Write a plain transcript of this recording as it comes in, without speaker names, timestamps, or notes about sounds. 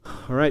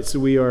All right, so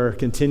we are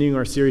continuing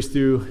our series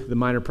through the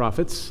Minor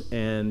Prophets,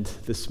 and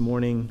this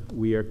morning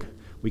we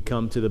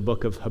come to the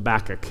book of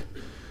Habakkuk.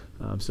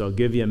 So I'll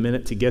give you a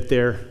minute to get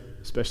there,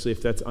 especially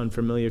if that's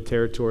unfamiliar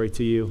territory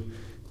to you.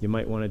 You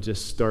might want to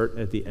just start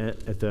at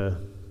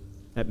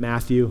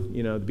Matthew,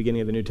 the beginning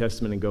of the New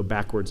Testament, and go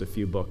backwards a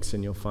few books,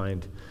 and you'll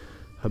find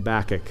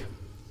Habakkuk.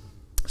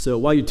 So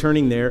while you're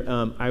turning there,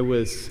 I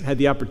had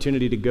the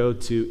opportunity to go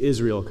to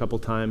Israel a couple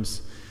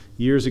times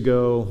years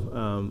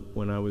ago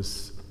when I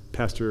was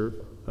pastor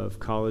of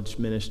college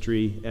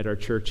ministry at our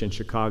church in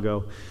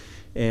Chicago,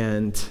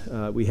 and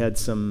we had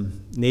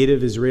some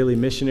native Israeli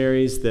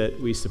missionaries that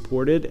we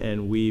supported,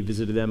 and we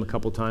visited them a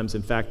couple times.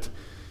 In fact,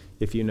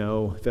 if you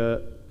know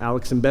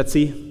Alex and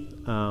Betsy,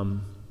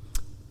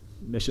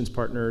 missions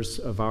partners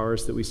of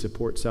ours that we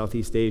support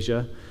Southeast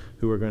Asia,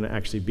 who are going to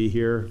actually be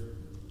here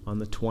on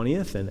the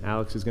 20th, and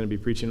Alex is going to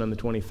be preaching on the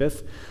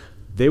 25th.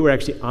 They were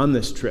actually on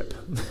this trip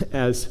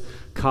as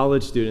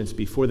college students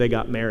before they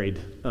got married.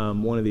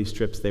 One of these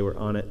trips, they were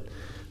on it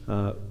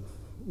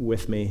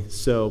with me.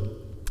 So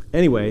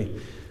anyway,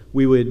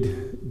 we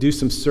would do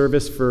some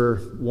service for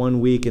 1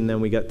 week, and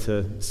then we got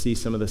to see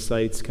some of the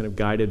sites kind of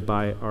guided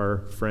by our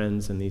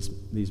friends and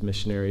these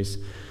missionaries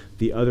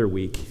the other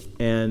week.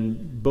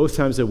 And both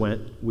times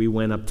we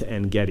went up to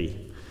En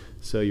Gedi.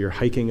 So you're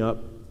hiking up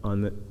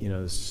on the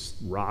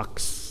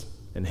rocks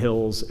and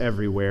hills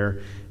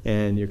everywhere,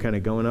 and you're kind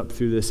of going up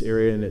through this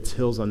area, and it's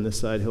hills on this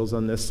side, hills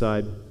on this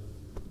side.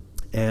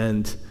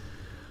 And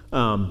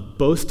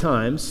both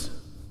times,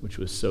 which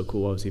was so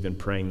cool, I was even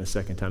praying the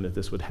second time that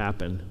this would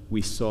happen,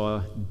 we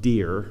saw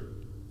deer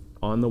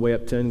on the way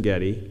up to En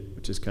Gedi,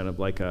 which is kind of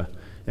like an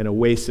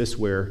oasis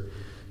where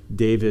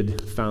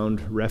David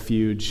found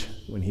refuge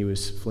when he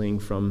was fleeing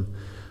from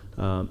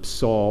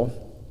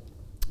Saul.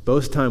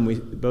 Both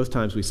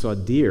times we saw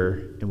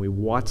deer, and we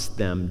watched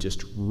them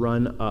just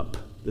run up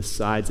the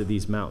sides of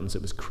these mountains.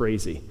 It was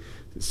crazy.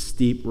 It's a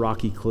steep,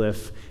 rocky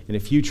cliff, and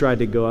if you tried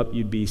to go up,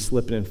 you'd be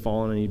slipping and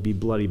falling, and you'd be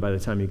bloody by the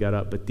time you got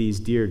up. But these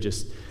deer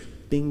just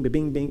bing,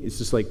 bing, bing. It's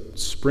just like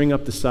spring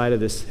up the side of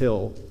this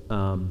hill.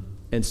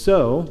 And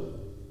so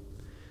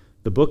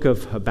the book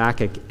of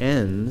Habakkuk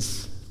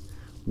ends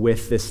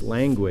with this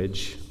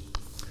language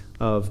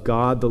of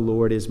God the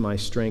Lord is my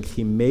strength.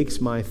 He makes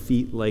my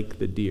feet like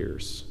the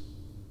deer's.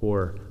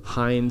 Or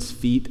hind's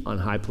feet on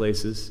high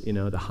places.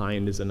 The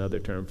hind is another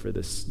term for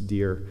this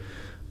deer.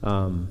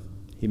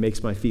 He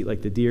makes my feet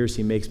like the deer's.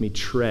 He makes me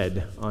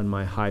tread on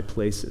my high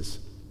places.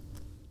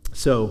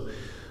 So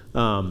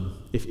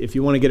if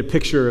you want to get a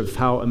picture of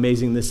how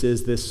amazing this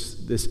is,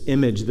 this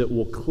image that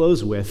we'll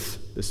close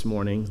with this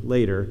morning,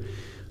 later,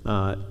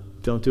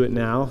 don't do it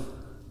now.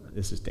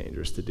 This is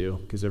dangerous to do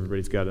because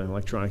everybody's got an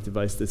electronic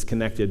device that's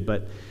connected,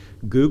 but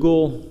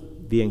Google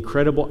The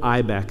Incredible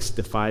Ibex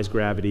Defies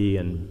Gravity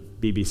and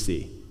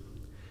BBC.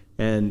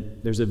 And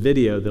there's a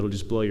video that'll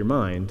just blow your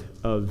mind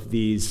of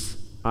these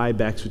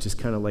ibex, which is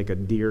kind of like a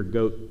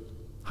deer-goat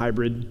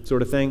hybrid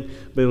sort of thing,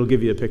 but it'll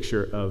give you a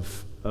picture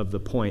of the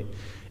point.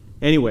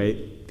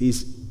 Anyway,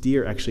 these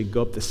deer actually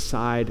go up the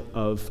side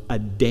of a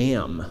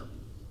dam,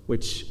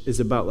 which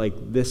is about like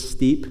this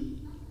steep,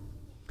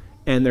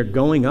 and they're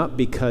going up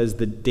because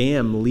the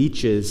dam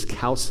leaches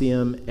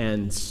calcium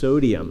and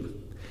sodium,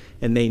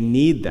 and they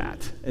need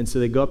that. And so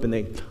they go up and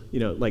they,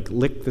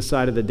 lick the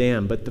side of the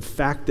dam. But the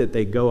fact that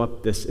they go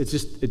up this, it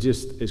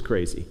just is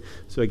crazy.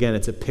 So again,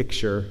 it's a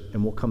picture,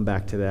 and we'll come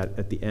back to that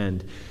at the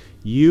end.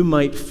 You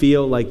might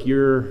feel like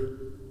you're,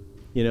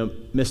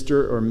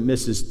 Mr. or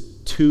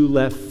Mrs. 2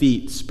 left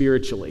feet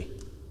spiritually,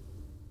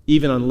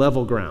 even on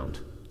level ground.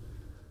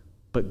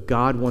 But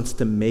God wants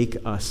to make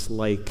us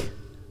like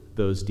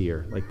those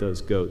deer, like those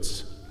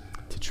goats,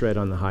 to tread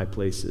on the high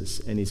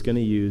places. And he's going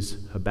to use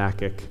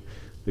Habakkuk,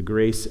 the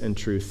grace and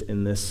truth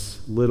in this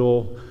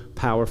little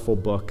powerful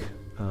book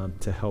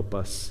to help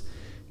us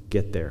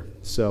get there.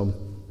 So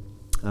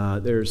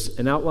there's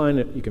an outline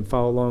that you can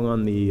follow along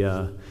on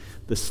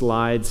the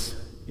slides.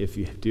 If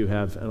you do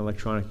have an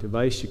electronic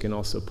device, you can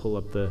also pull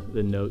up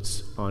the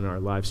notes on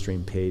our live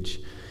stream page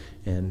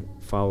and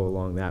follow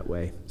along that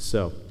way.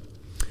 So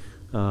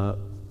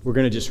we're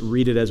going to just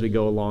read it as we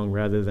go along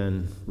rather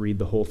than read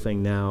the whole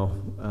thing now.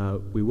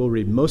 We will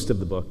read most of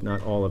the book,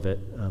 not all of it,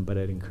 but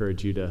I'd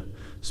encourage you to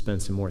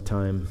spend some more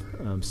time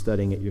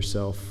studying it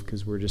yourself,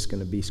 because we're just going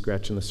to be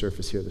scratching the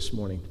surface here this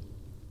morning.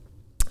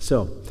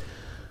 So,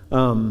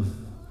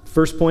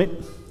 first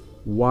point,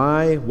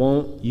 why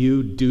won't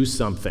you do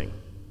something?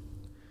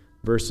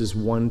 Verses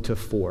 1 to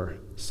 4.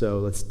 So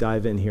let's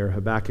dive in here.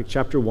 Habakkuk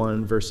chapter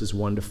 1, verses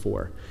 1 to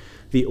 4.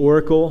 The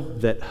oracle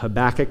that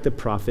Habakkuk the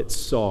prophet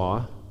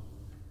saw,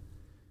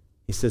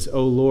 he says,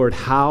 O Lord,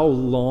 how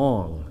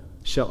long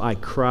shall I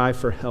cry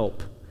for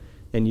help,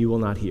 and you will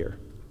not hear?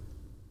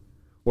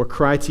 Or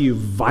cry to you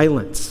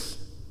violence,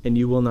 and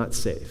you will not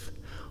save?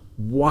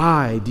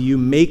 Why do you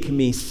make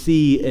me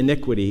see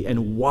iniquity,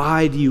 and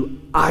why do you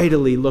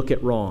idly look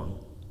at wrong?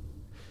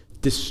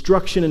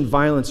 Destruction and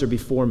violence are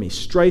before me.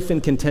 Strife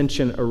and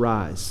contention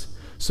arise.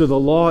 So the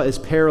law is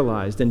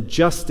paralyzed, and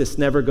justice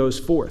never goes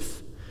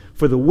forth.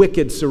 For the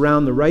wicked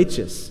surround the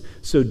righteous.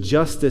 So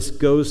justice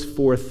goes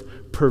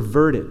forth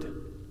perverted.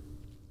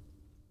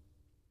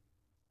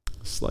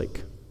 It's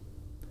like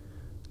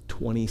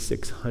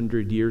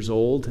 2,600 years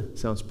old.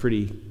 Sounds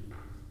pretty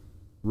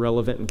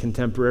relevant and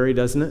contemporary,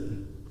 doesn't it?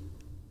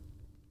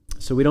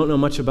 So we don't know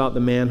much about the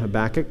man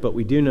Habakkuk, but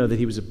we do know that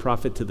he was a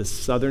prophet to the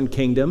southern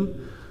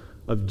kingdom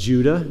of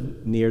Judah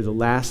near the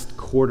last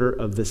quarter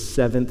of the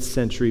 7th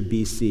century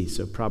BC,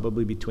 so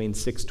probably between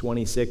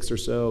 626 or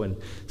so and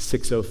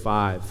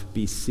 605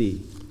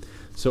 BC.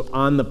 So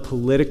on the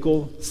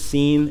political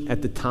scene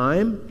at the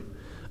time,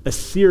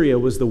 Assyria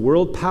was the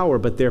world power,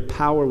 but their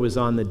power was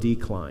on the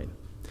decline.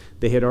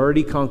 They had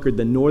already conquered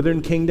the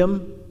northern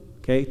kingdom,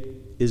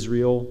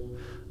 Israel.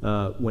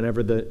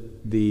 Whenever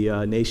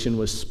the nation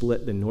was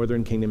split, the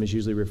northern kingdom is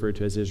usually referred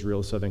to as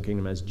Israel, the southern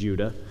kingdom as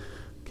Judah.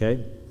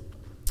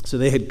 So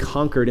they had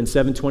conquered in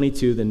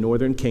 722 the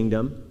northern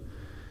kingdom,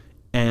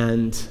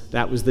 and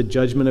that was the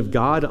judgment of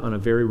God on a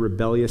very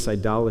rebellious,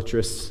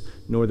 idolatrous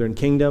northern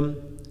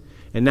kingdom.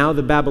 And now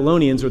the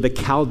Babylonians, or the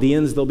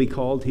Chaldeans they'll be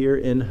called here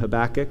in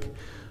Habakkuk,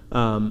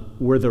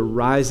 were the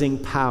rising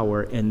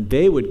power, and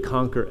they would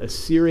conquer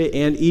Assyria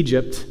and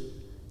Egypt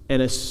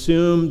and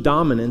assume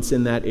dominance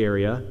in that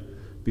area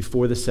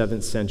before the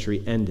 7th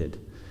century ended.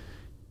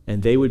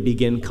 And they would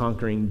begin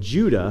conquering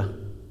Judah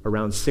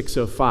around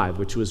 605,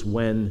 which was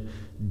when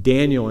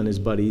Daniel and his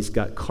buddies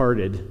got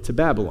carted to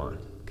Babylon.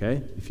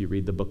 If you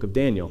read the book of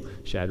Daniel,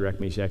 Shadrach,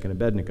 Meshach, and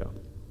Abednego.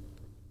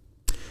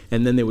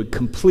 And then they would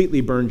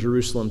completely burn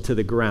Jerusalem to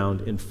the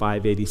ground in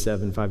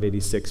 587,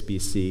 586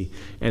 BC.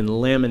 And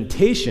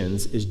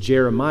Lamentations is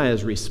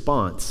Jeremiah's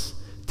response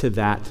to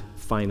that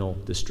final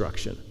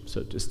destruction.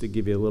 So just to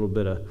give you a little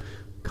bit of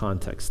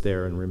context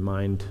there and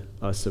remind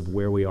us of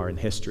where we are in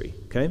history.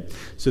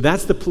 So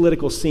that's the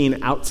political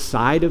scene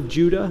outside of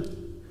Judah.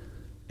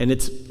 And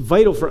it's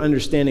vital for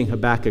understanding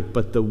Habakkuk,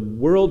 but the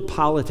world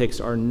politics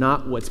are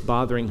not what's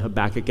bothering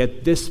Habakkuk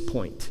at this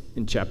point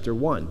in chapter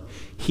 1.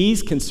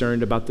 He's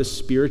concerned about the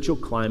spiritual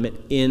climate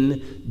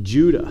in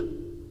Judah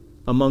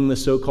among the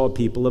so-called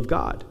people of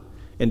God.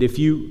 And if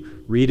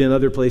you read in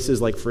other places,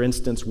 like for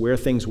instance, where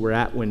things were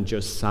at when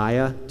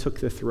Josiah took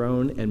the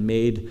throne and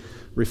made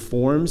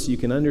reforms, you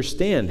can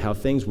understand how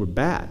things were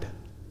bad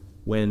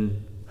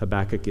when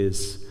Habakkuk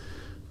is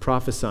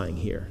prophesying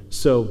here.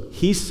 So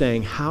he's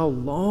saying, how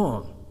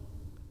long?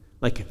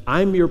 Like,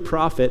 I'm your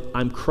prophet,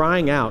 I'm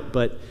crying out,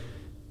 but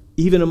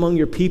even among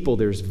your people,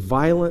 there's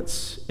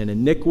violence and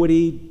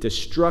iniquity,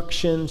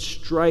 destruction,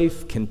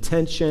 strife,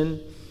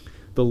 contention.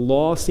 The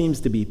law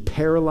seems to be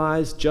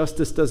paralyzed.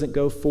 Justice doesn't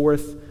go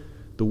forth.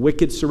 The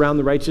wicked surround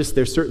the righteous.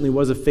 There certainly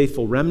was a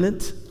faithful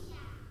remnant,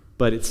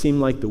 but it seemed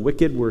like the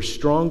wicked were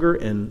stronger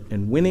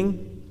and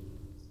winning.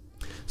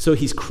 So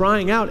he's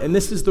crying out, and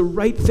this is the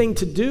right thing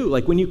to do.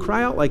 Like, when you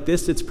cry out like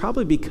this, it's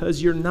probably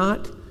because you're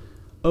not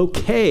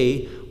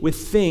okay with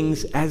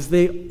things as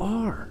they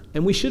are.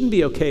 And we shouldn't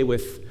be okay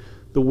with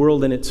the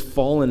world and its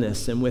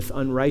fallenness and with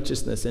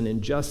unrighteousness and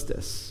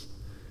injustice.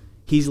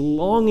 He's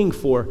longing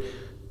for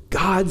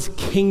God's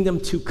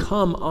kingdom to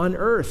come on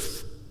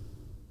earth,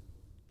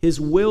 his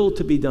will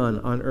to be done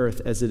on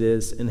earth as it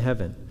is in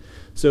heaven.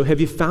 So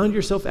have you found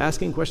yourself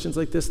asking questions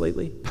like this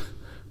lately?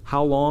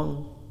 How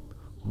long?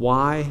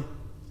 Why?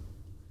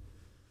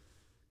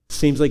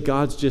 Seems like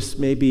God's just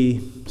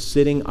maybe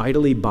sitting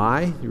idly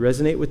by. You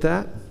resonate with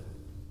that?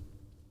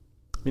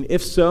 I mean,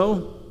 if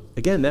so,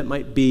 again, that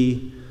might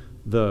be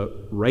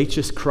the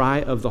righteous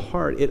cry of the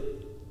heart. It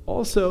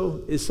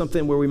also is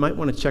something where we might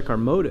want to check our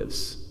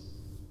motives.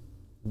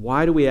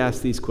 Why do we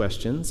ask these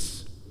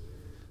questions?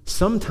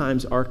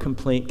 Sometimes our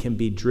complaint can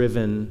be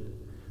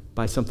driven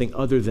by something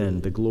other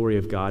than the glory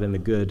of God and the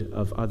good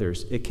of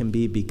others. It can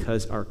be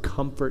because our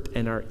comfort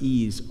and our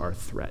ease are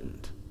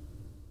threatened.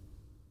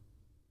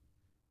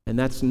 And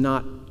that's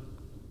not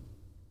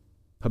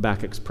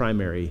Habakkuk's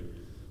primary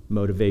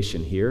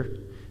motivation here.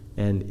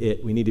 And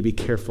we need to be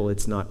careful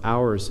it's not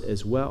ours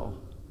as well,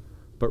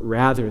 but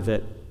rather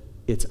that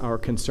it's our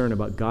concern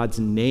about God's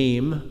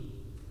name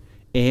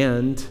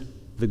and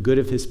the good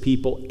of his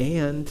people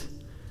and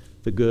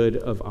the good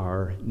of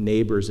our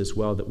neighbors as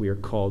well that we are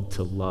called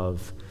to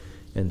love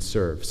and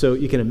serve. So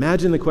you can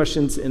imagine the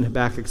questions in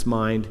Habakkuk's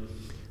mind.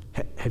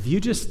 Have you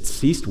just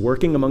ceased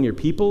working among your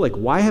people? Like,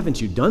 why haven't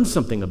you done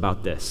something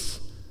about this?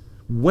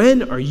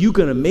 When are you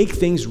going to make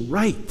things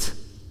right?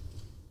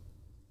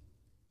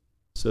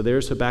 So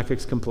there's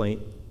Habakkuk's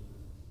complaint.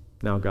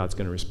 Now God's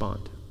going to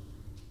respond.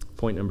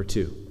 Point number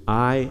 2.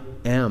 I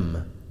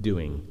am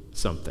doing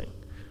something.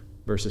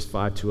 Verses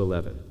 5 to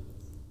 11.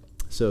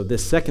 So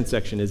this second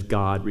section is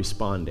God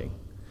responding.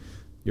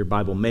 Your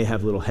Bible may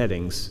have little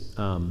headings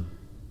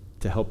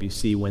to help you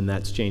see when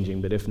that's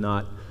changing, but if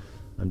not,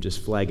 I'm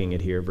just flagging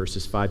it here.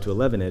 Verses 5 to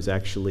 11 is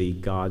actually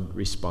God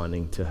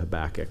responding to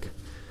Habakkuk.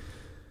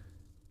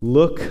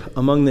 Look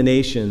among the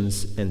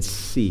nations and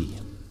see.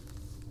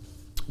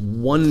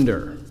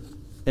 Wonder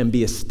and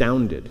be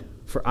astounded.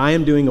 For I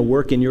am doing a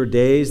work in your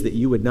days that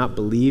you would not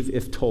believe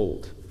if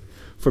told.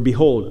 For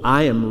behold,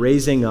 I am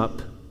raising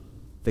up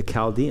the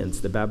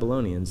Chaldeans, the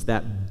Babylonians,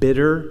 that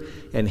bitter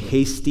and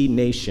hasty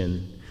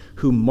nation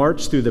who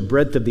march through the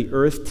breadth of the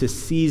earth to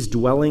seize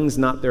dwellings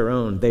not their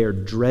own. They are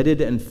dreaded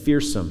and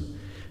fearsome.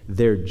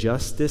 Their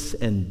justice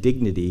and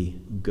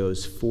dignity go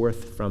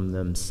forth from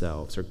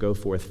themselves.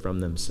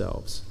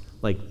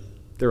 Like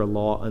they're a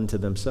law unto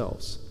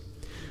themselves.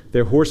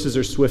 Their horses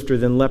are swifter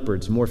than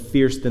leopards, more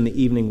fierce than the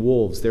evening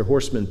wolves. Their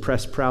horsemen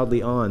press proudly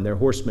on. Their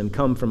horsemen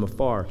come from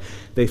afar.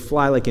 They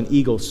fly like an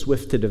eagle,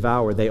 swift to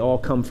devour. They all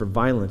come for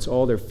violence,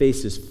 all their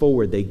faces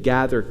forward. They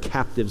gather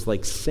captives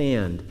like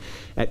sand.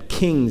 At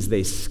kings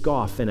they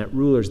scoff, and at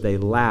rulers they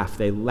laugh.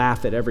 They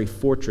laugh at every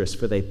fortress,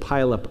 for they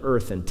pile up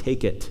earth and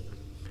take it,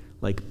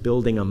 like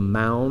building a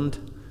mound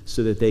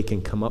so that they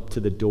can come up to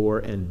the door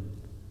and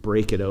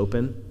break it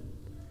open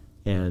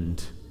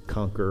and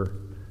conquer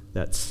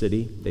that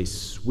city. They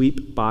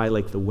sweep by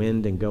like the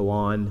wind and go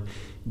on.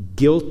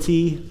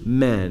 Guilty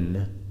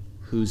men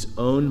whose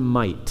own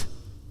might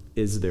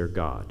is their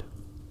God.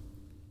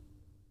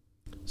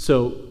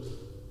 So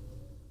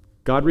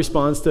God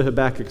responds to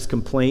Habakkuk's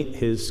complaint,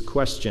 his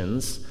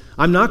questions.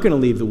 I'm not going to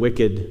leave the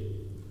wicked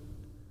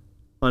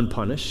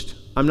unpunished.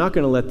 I'm not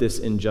going to let this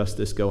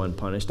injustice go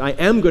unpunished. I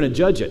am going to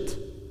judge it.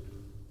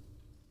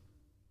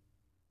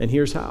 And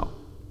here's how.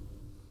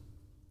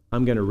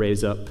 I'm going to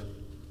raise up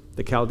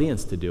the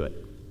Chaldeans to do it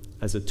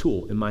as a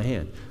tool in my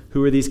hand.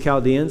 Who are these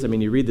Chaldeans? I mean,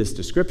 you read this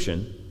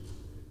description,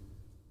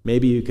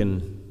 maybe you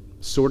can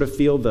sort of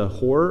feel the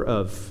horror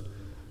of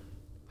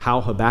how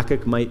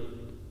Habakkuk might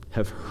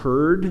have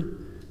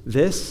heard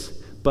this,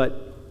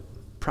 but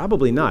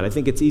probably not. I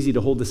think it's easy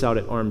to hold this out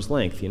at arm's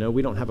length.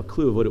 We don't have a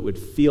clue of what it would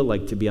feel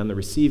like to be on the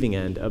receiving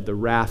end of the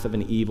wrath of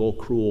an evil,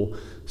 cruel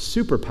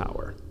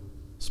superpower,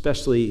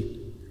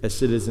 especially as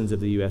citizens of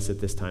the U.S. at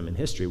this time in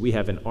history. We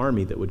have an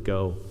army that would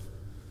go,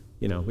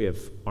 we have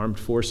armed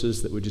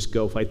forces that would just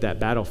go fight that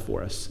battle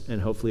for us,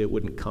 and hopefully it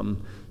wouldn't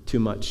come too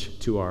much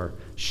to our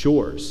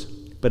shores.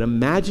 But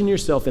imagine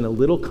yourself in a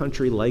little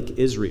country like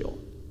Israel.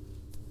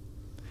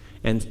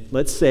 And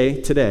let's say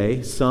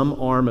today, some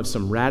arm of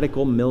some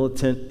radical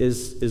militant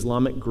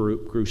Islamic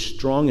group grew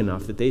strong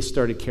enough that they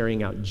started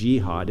carrying out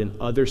jihad in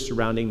other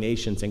surrounding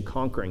nations and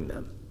conquering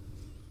them.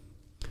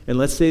 And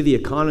let's say the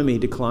economy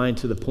declined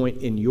to the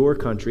point in your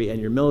country and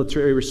your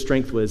military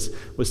strength was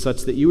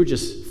such that you were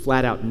just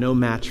flat out no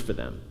match for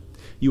them.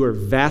 You are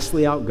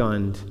vastly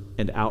outgunned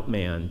and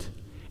outmanned,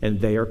 and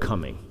they are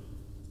coming.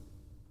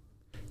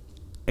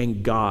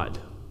 And God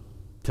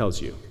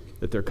tells you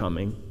that they're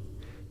coming,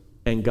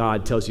 and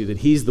God tells you that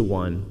he's the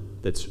one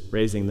that's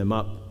raising them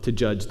up to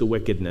judge the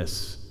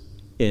wickedness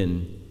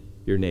in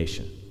your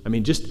nation. I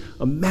mean, just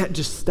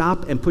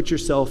stop and put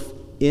yourself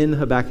in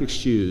Habakkuk's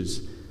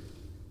shoes.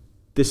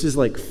 This is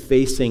like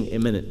facing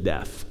imminent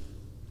death.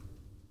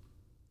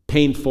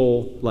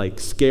 Painful, like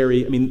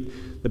scary. I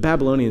mean, the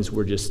Babylonians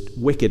were just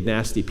wicked,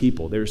 nasty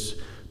people. There's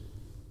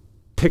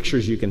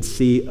pictures you can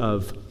see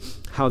of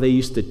how they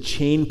used to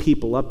chain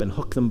people up and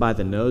hook them by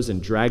the nose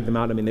and drag them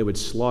out. I mean, they would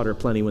slaughter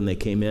plenty when they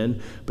came in,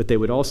 but they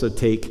would also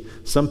take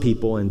some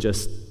people and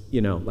just,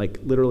 like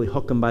literally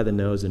hook them by the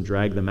nose and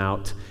drag them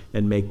out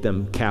and make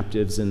them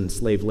captives and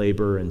slave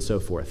labor and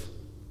so forth.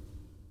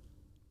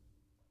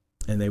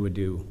 And they would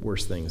do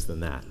worse things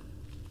than that.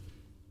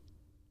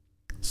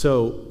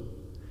 So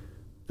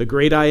the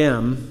great I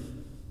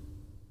am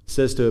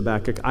says to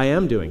Habakkuk, I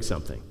am doing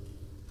something.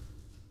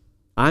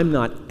 I'm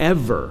not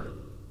ever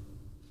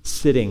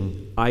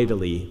sitting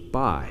idly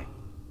by.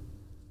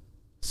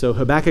 So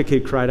Habakkuk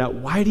had cried out,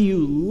 why do you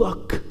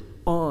look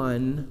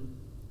on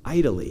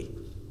idly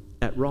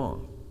at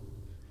wrong?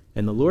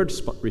 And the Lord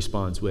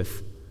responds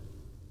with,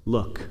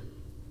 look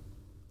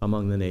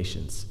among the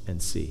nations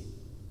and see.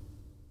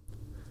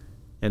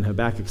 And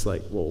Habakkuk's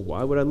like, well,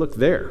 why would I look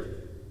there?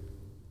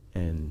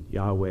 And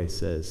Yahweh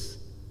says,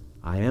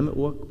 I am at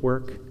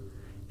work,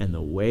 and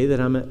the way that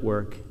I'm at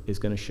work is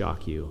going to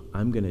shock you.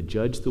 I'm going to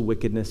judge the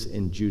wickedness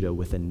in Judah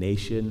with a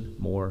nation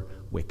more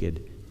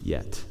wicked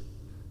yet.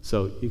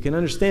 So you can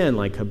understand,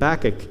 like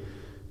Habakkuk,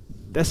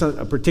 that's not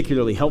a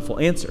particularly helpful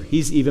answer.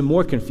 He's even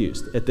more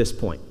confused at this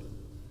point.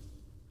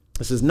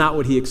 This is not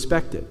what he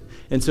expected.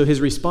 And so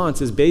his response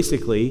is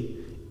basically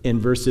in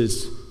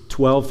verses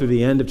 12 through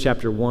the end of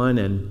chapter 1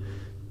 and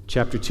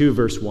chapter 2,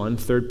 verse 1,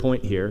 third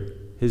point here.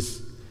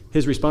 His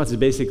response is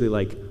basically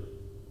like,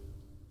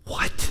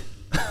 what?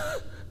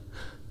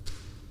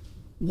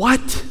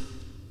 What?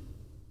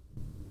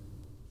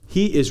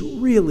 He is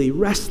really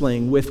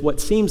wrestling with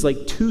what seems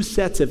like two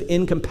sets of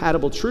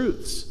incompatible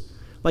truths.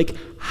 Like,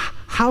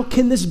 how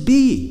can this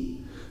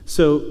be?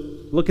 So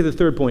look at the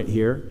third point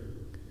here,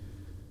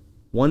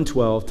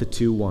 1:12 to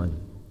 2:1.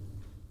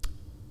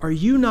 Are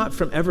you not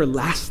from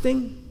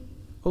everlasting,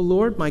 O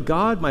Lord, my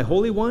God, my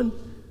Holy One?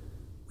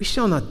 We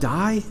shall not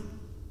die.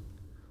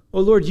 O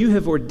Lord, you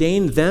have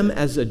ordained them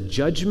as a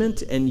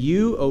judgment, and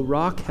you, O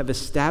Rock, have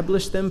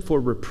established them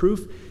for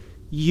reproof.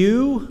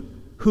 You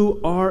who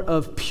are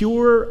of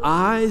purer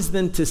eyes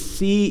than to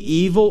see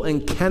evil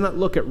and cannot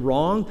look at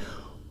wrong,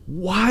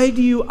 why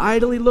do you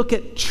idly look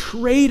at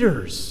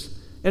traitors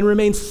and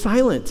remain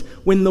silent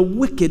when the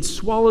wicked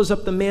swallows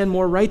up the man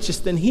more righteous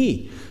than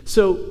he?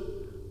 So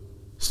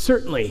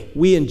certainly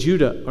we in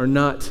Judah are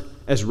not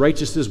as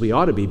righteous as we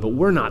ought to be, but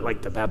we're not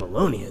like the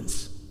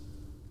Babylonians.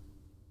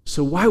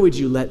 So why would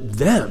you let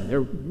them,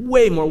 they're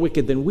way more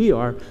wicked than we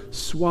are,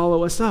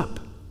 swallow us up?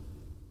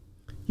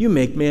 You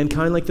make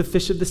mankind like the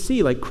fish of the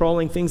sea, like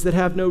crawling things that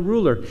have no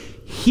ruler.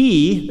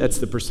 He, that's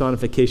the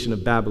personification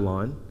of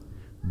Babylon,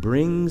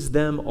 brings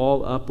them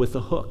all up with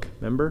a hook.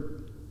 Remember?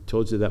 I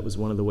told you that was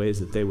one of the ways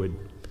that they would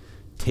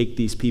take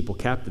these people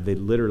captive. They'd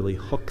literally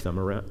hook them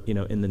around,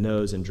 in the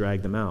nose and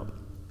drag them out.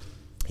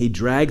 He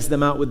drags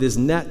them out with his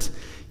net.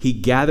 He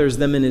gathers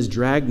them in his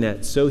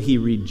dragnet. So he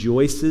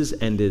rejoices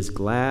and is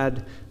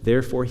glad.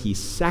 Therefore he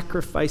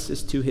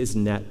sacrifices to his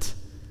net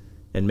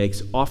and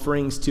makes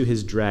offerings to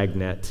his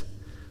dragnet.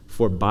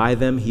 For by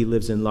them he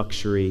lives in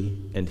luxury,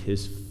 and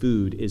his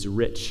food is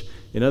rich.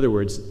 In other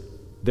words,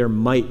 their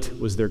might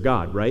was their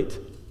God, right?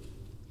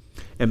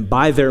 And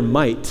by their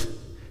might,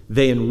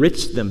 they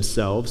enriched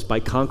themselves by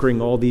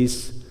conquering all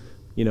these,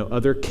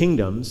 other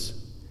kingdoms.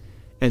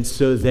 And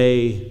so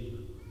they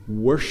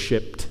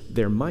worshiped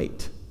their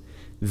might.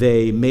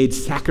 They made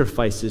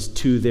sacrifices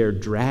to their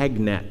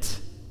dragnet,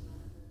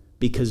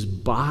 because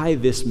by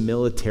this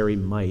military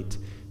might,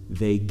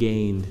 they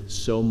gained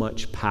so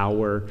much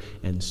power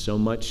and so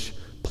much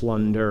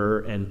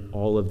plunder and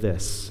all of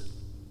this.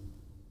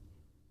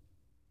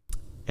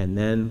 And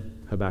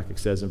then Habakkuk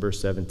says in verse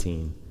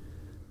 17,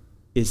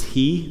 is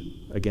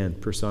he, again,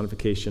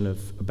 personification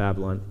of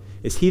Babylon,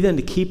 is he then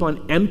to keep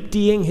on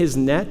emptying his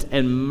net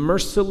and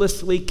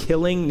mercilessly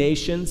killing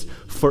nations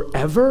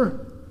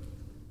forever?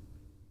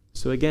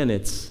 So again,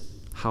 it's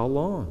how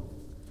long?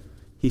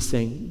 He's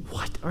saying,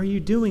 what are you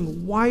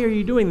doing? Why are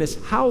you doing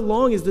this? How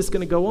long is this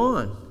going to go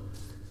on?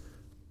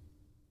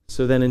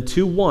 So then in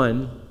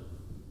 2:1,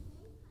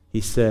 he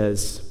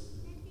says,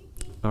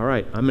 all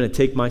right, I'm going to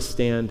take my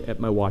stand at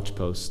my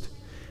watchpost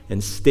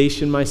and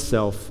station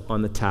myself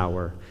on the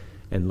tower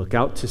and look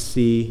out to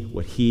see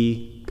what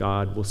he,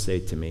 God, will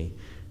say to me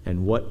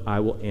and what I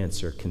will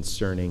answer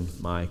concerning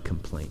my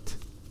complaint.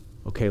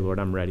 Okay, Lord,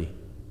 I'm ready.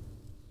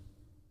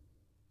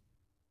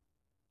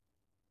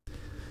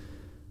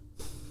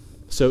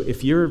 So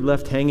if you're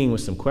left hanging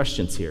with some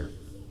questions here,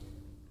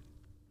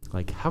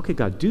 like, how could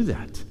God do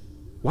that?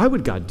 Why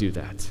would God do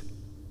that?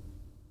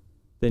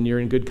 Then you're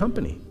in good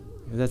company.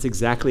 That's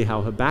exactly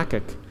how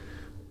Habakkuk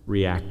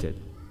reacted.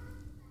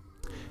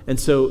 And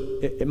so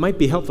it might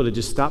be helpful to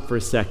just stop for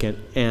a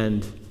second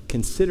and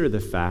consider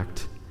the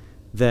fact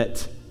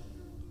that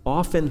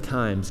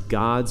oftentimes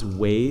God's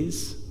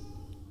ways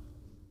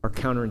are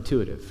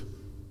counterintuitive. I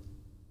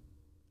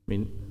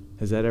mean,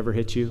 has that ever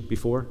hit you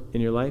before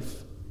in your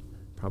life?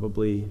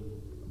 Probably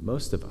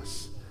most of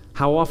us.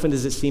 How often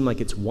does it seem like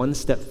it's one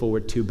step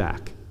forward, two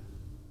back?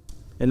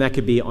 And that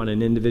could be on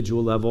an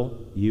individual level,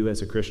 you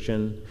as a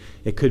Christian.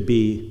 It could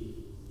be,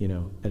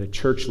 at a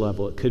church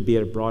level. It could be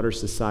at a broader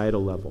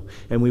societal level.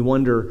 And we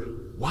wonder,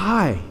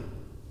 why?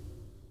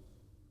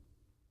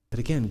 But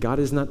again, God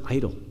is not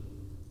idle.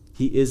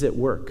 He is at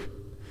work.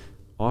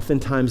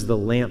 Oftentimes the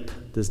lamp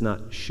does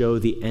not show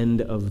the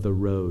end of the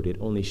road. It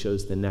only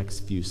shows the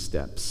next few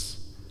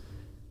steps.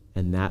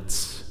 And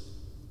that's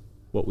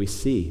what we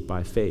see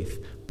by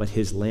faith. But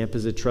his lamp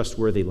is a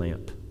trustworthy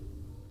lamp.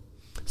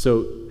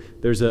 So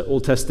there's an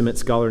Old Testament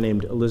scholar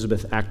named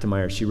Elizabeth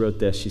Achtemeyer. She wrote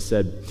this. She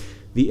said,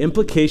 the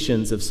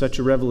implications of such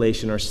a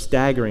revelation are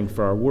staggering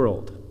for our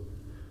world.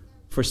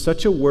 For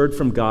such a word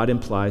from God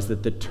implies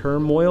that the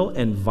turmoil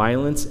and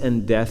violence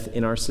and death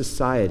in our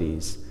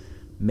societies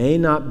may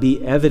not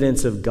be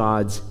evidence of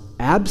God's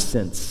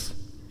absence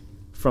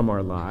from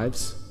our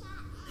lives,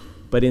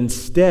 but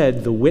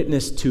instead the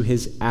witness to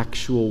his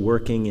actual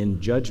working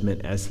in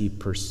judgment as he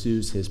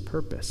pursues his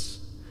purpose.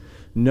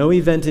 No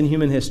event in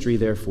human history,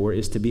 therefore,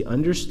 is to be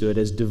understood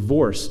as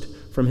divorced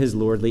from his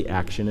lordly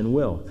action and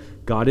will.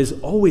 God is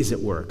always at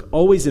work,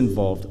 always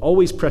involved,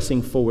 always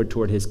pressing forward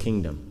toward his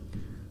kingdom.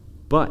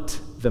 But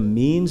the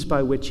means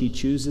by which he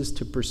chooses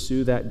to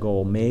pursue that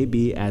goal may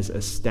be as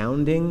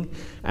astounding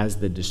as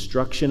the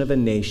destruction of a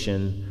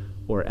nation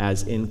or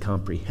as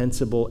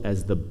incomprehensible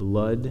as the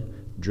blood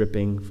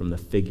dripping from the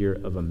figure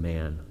of a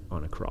man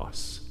on a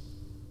cross.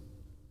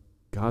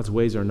 God's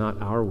ways are not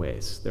our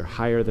ways. They're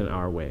higher than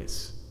our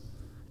ways.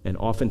 And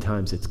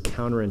oftentimes it's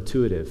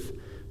counterintuitive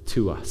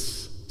to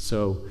us.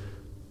 So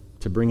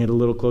to bring it a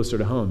little closer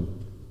to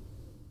home,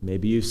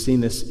 maybe you've seen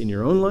this in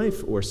your own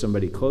life or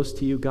somebody close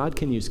to you. God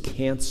can use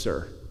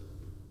cancer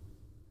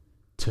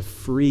to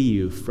free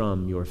you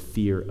from your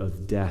fear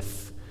of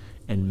death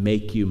and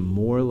make you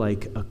more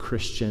like a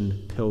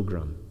Christian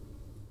pilgrim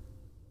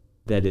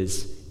that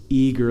is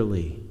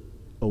eagerly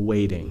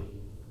awaiting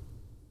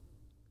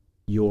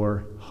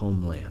your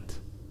homeland,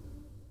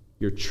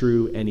 your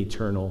true and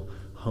eternal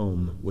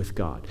home with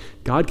God.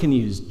 God can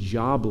use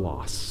job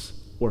loss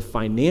or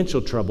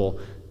financial trouble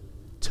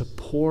to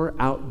pour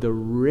out the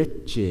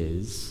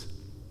riches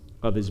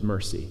of his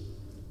mercy.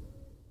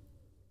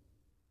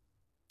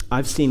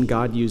 I've seen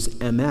God use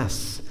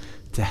MS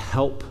to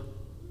help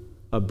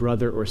a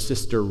brother or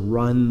sister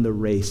run the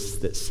race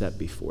that's set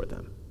before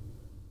them,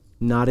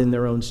 not in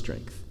their own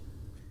strength,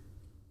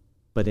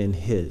 but in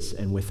his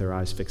and with their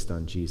eyes fixed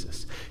on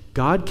Jesus.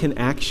 God can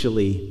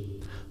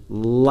actually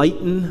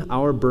lighten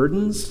our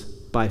burdens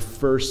by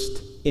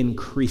first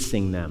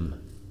increasing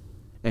them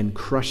and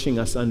crushing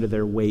us under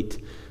their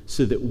weight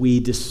so that we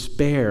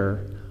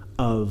despair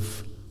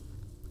of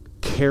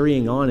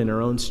carrying on in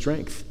our own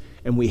strength,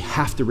 and we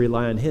have to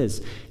rely on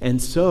his.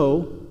 And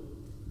so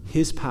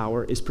his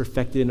power is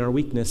perfected in our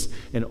weakness,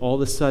 and all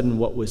of a sudden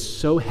what was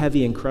so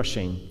heavy and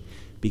crushing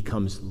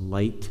becomes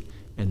light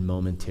and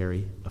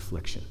momentary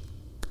affliction.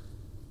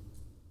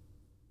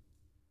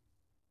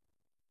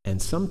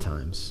 And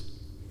sometimes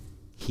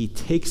he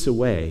takes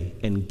away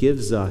and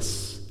gives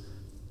us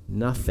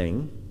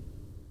nothing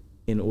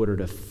in order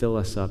to fill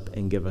us up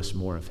and give us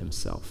more of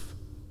himself.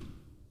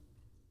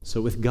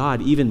 So with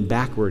God, even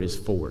backward is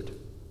forward.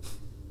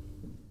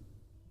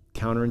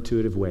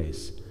 Counterintuitive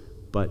ways,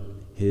 but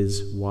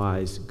his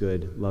wise,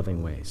 good,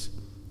 loving ways.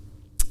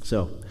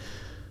 So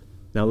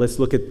now let's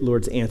look at the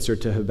Lord's answer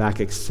to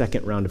Habakkuk's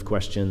second round of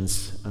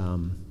questions,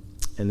 and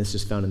this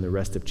is found in the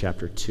rest of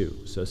chapter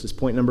 2. So this is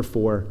point number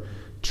 4,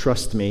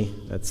 trust me.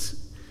 That's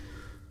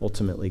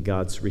ultimately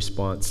God's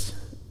response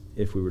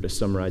if we were to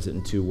summarize it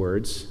in 2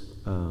 words.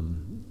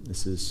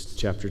 This is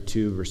chapter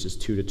 2, verses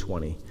 2 to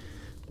 20.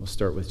 We'll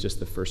start with just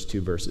the first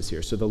 2 verses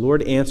here. So the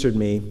Lord answered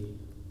me,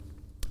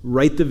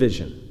 write the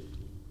vision,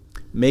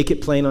 make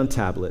it plain on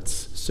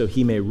tablets, so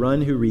he may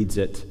run who reads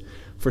it.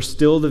 For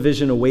still the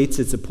vision awaits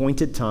its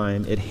appointed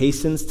time. It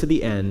hastens to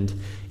the end.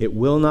 It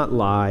will not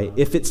lie.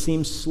 If it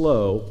seems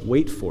slow,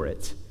 wait for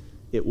it.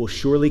 It will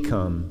surely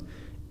come.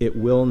 It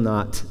will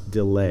not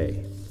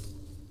delay.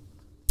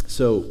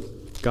 So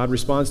God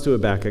responds to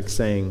Habakkuk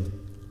saying,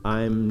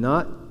 I'm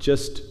not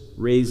just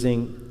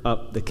raising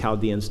up the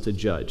Chaldeans to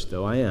judge,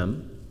 though I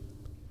am.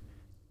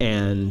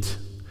 And,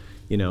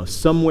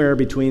 somewhere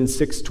between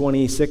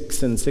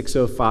 626 and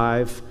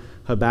 605,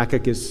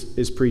 Habakkuk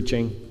is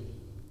preaching.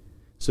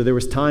 So there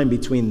was time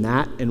between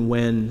that and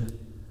when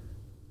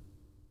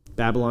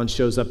Babylon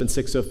shows up in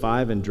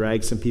 605 and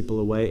drags some people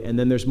away. And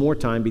then there's more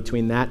time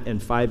between that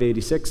and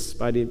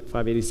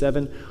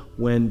 587,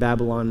 when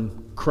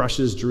Babylon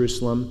crushes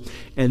Jerusalem.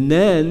 And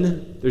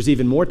then there's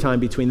even more time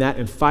between that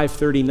and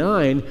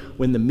 539,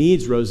 when the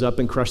Medes rose up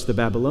and crushed the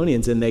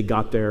Babylonians and they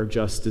got their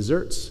just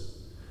deserts.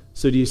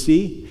 So do you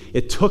see?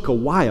 It took a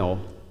while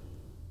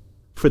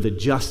for the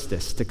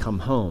justice to come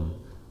home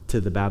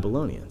to the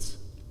Babylonians.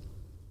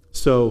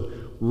 So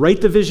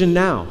write the vision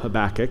now,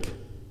 Habakkuk,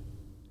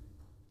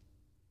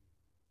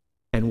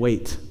 and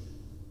wait.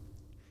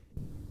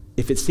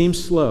 If it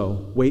seems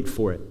slow, wait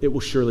for it. It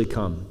will surely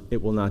come.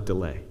 It will not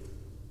delay.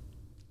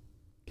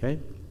 Okay?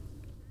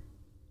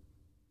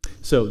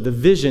 So the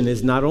vision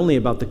is not only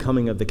about the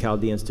coming of the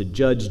Chaldeans to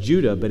judge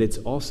Judah, but it's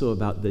also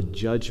about the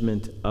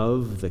judgment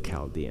of the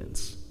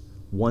Chaldeans.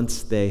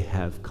 Once they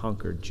have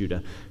conquered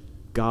Judah,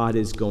 God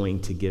is going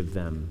to give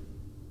them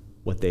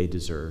what they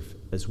deserve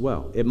as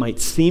well. It might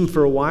seem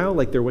for a while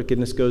like their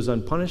wickedness goes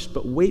unpunished,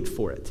 but wait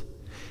for it.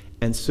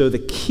 And so the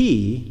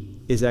key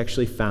is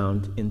actually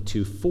found in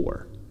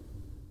 2:4.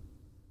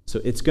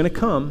 So it's going to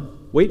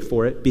come, wait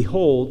for it,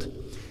 behold,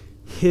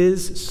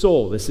 his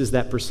soul, this is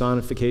that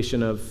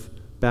personification of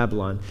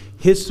Babylon,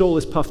 his soul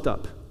is puffed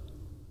up.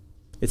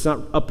 It's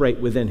not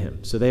upright within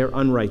him, so they are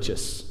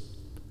unrighteous.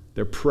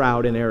 They're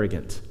proud and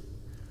arrogant.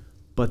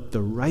 But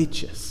the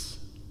righteous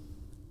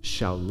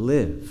shall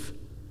live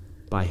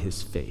by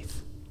his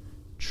faith.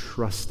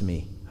 Trust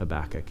me,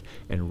 Habakkuk,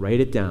 and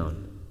write it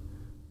down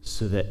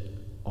so that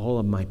all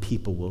of my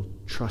people will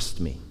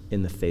trust me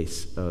in the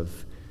face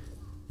of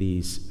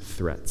these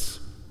threats.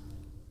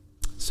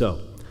 So,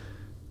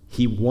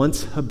 he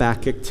wants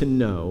Habakkuk to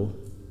know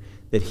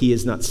that he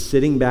is not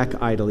sitting back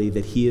idly,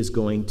 that he is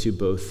going to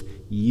both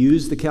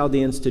use the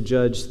Chaldeans to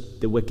judge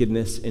the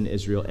wickedness in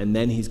Israel, and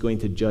then he's going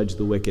to judge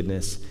the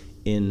wickedness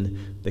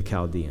in the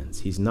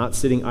Chaldeans. He's not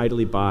sitting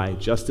idly by.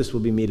 Justice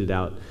will be meted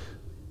out.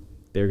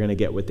 They're going to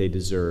get what they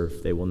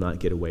deserve. They will not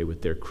get away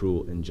with their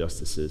cruel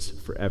injustices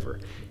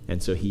forever.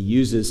 And so he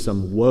uses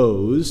some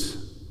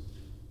woes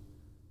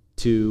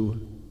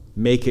to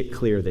make it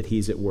clear that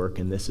he's at work,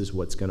 and this is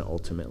what's going to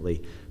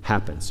ultimately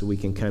happen. So we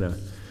can kind of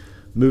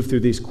move through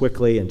these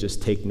quickly and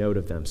just take note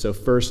of them. So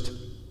first,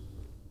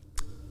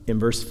 in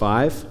verse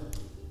 5,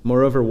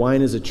 moreover,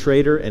 wine is a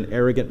traitor, an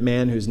arrogant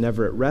man who's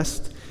never at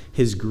rest.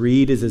 His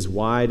greed is as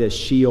wide as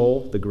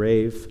Sheol, the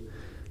grave.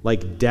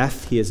 Like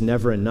death, he is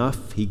never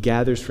enough. He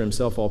gathers for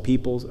himself all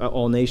peoples,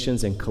 all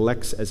nations, and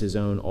collects as his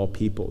own all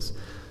peoples.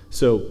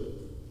 So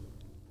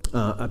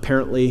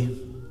apparently,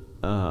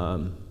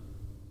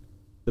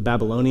 the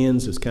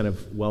Babylonians, it was kind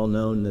of well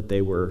known that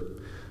they were,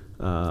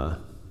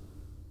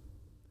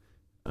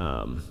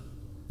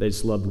 they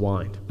just loved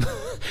wine.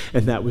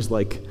 And that was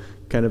like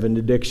kind of an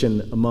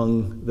addiction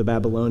among the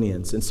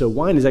Babylonians. And so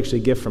wine is actually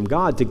a gift from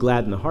God to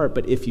gladden the heart,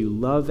 but if you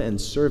love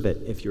and serve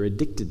it, if you're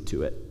addicted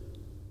to it,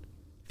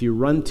 if you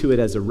run to it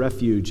as a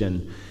refuge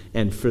and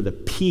for the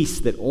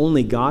peace that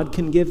only God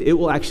can give, it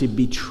will actually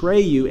betray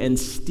you and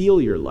steal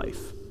your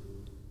life.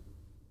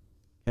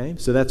 Okay?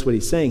 So that's what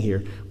he's saying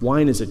here.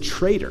 Wine is a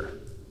traitor.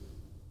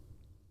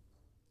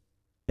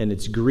 and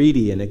it's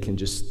greedy, and it can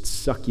just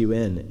suck you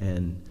in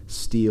and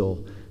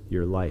steal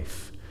your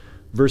life.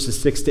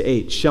 Verses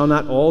 6-8, shall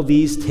not all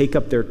these take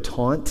up their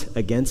taunt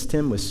against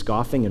him with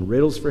scoffing and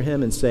riddles for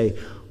him and say,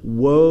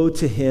 woe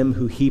to him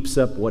who heaps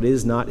up what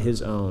is not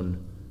his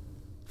own?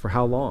 For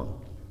how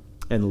long?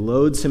 And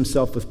loads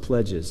himself with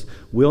pledges.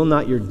 Will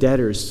not your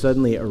debtors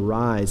suddenly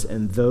arise,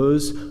 and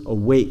those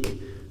awake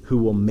who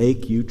will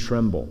make you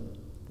tremble?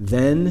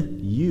 Then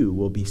you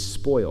will be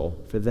spoil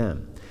for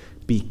them.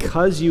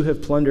 Because you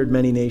have plundered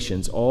many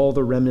nations, all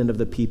the remnant of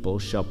the people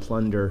shall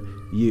plunder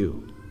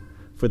you.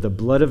 For the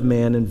blood of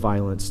man and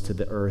violence to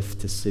the earth,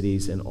 to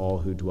cities and all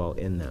who dwell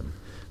in them.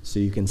 So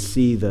you can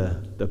see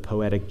the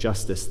poetic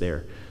justice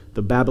there.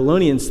 The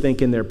Babylonians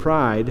think in their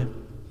pride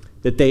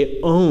that they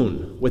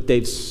own what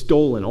they've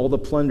stolen, all the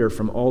plunder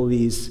from all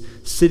these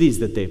cities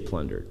that they've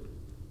plundered.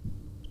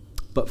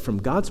 But from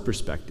God's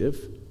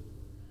perspective,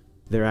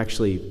 they're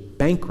actually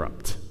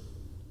bankrupt.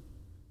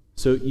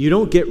 So you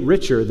don't get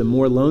richer the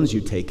more loans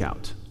you take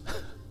out.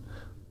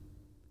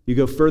 You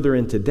go further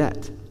into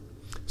debt.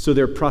 So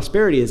their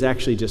prosperity is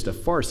actually just a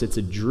farce. It's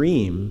a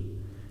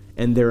dream,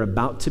 and they're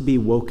about to be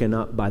woken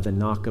up by the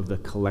knock of the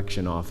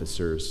collection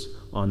officers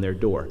on their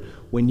door.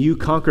 When you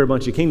conquer a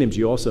bunch of kingdoms,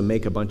 you also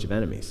make a bunch of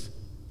enemies.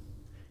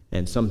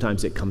 And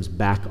sometimes it comes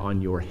back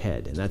on your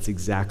head, and that's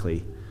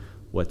exactly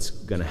what's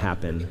going to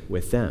happen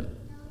with them.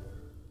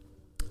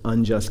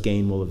 Unjust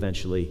gain will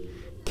eventually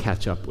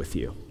catch up with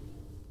you.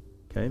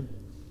 Okay?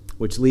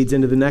 Which leads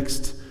into the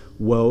next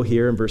woe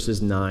here in verses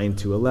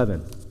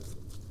 9-11.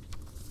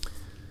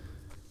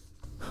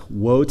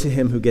 Woe to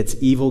him who gets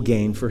evil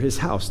gain for his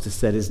house, to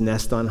set his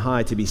nest on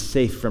high, to be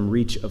safe from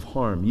reach of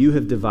harm. You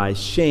have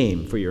devised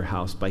shame for your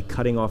house by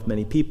cutting off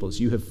many peoples.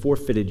 You have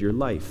forfeited your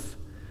life.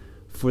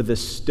 For the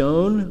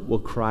stone will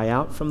cry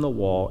out from the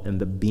wall, and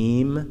the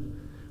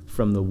beam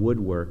from the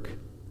woodwork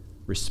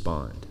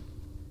respond.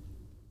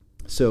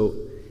 So,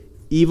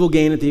 evil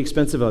gain at the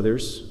expense of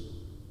others,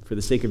 for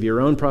the sake of your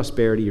own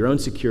prosperity, your own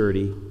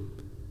security.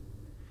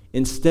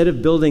 Instead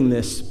of building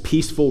this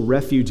peaceful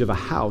refuge of a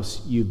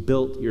house, you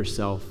built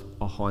yourself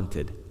a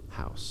haunted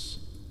house.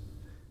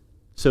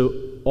 So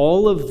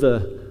all of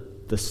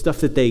the stuff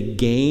that they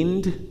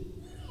gained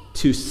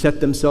to set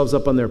themselves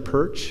up on their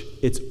perch,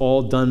 it's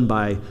all done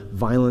by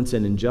violence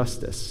and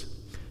injustice.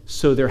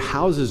 So their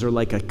houses are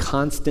like a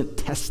constant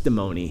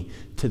testimony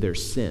to their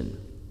sin.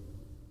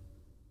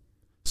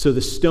 So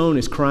the stone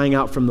is crying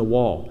out from the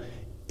wall,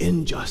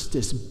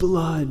 injustice,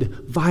 blood,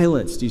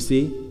 violence. Do you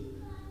see?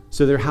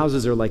 So their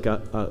houses are like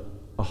a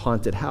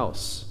haunted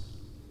house.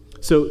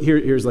 So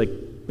here's like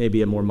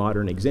maybe a more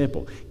modern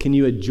example. Can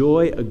you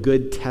enjoy a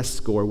good test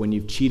score when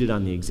you've cheated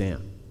on the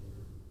exam?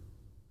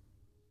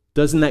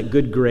 Doesn't that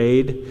good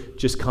grade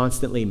just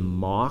constantly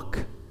mock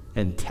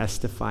and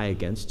testify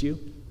against you?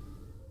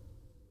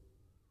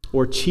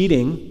 Or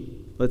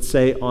cheating, let's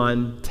say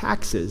on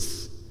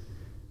taxes.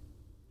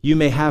 You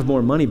may have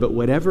more money, but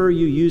whatever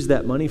you use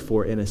that money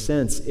for, in a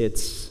sense,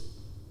 it's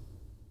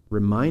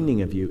reminding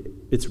you,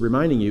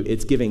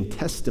 it's giving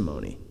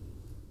testimony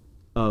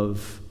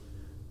of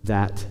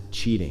that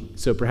cheating.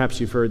 So perhaps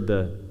you've heard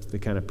the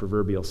kind of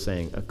proverbial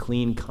saying, a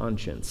clean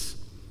conscience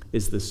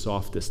is the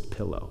softest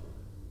pillow.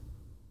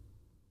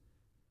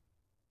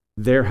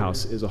 Their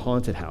house is a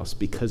haunted house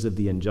because of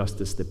the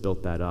injustice that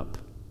built that up.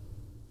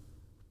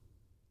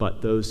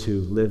 But those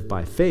who live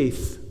by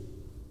faith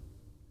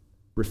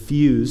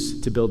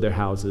refuse to build their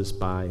houses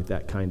by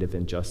that kind of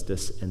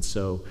injustice, and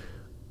so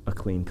a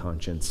clean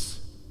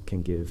conscience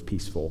can give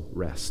peaceful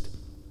rest.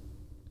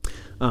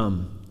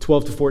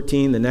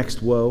 12-14, the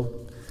next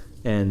woe,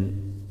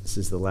 and this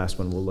is the last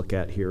one we'll look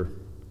at here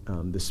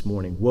this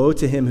morning. Woe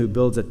to him who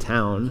builds a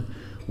town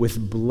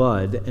with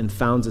blood and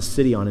founds a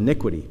city on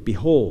iniquity.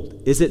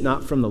 Behold, is it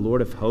not from the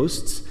Lord of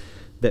hosts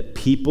that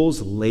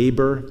peoples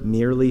labor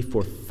merely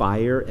for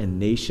fire and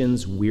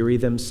nations weary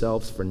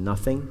themselves for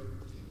nothing?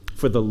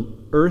 For the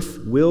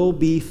earth will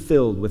be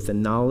filled with the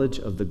knowledge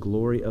of the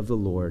glory of the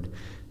Lord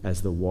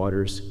as the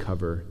waters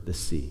cover the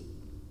sea.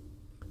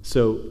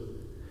 So,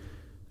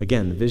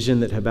 again, the vision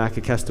that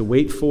Habakkuk has to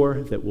wait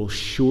for, that will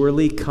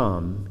surely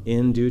come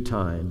in due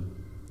time,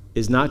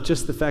 is not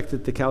just the fact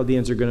that the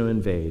Chaldeans are going to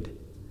invade,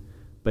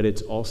 but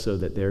it's also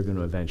that they're going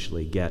to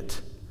eventually get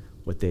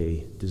what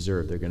they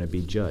deserve. They're going to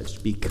be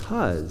judged.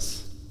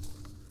 Because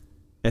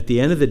at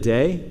the end of the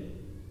day,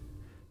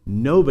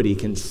 nobody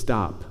can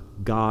stop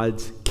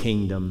God's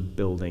kingdom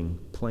building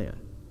plan.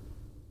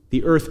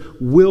 The earth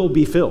will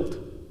be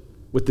filled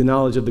with the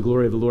knowledge of the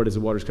glory of the Lord as the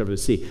waters cover the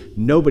sea.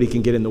 Nobody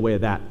can get in the way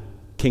of that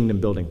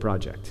kingdom building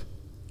project.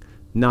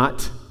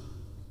 Not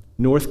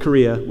North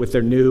Korea with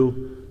their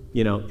new,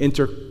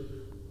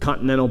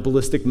 intercontinental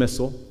ballistic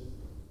missile.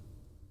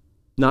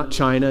 Not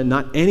China,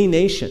 not any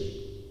nation.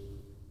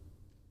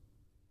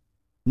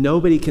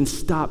 Nobody can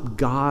stop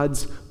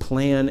God's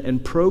plan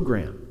and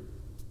program.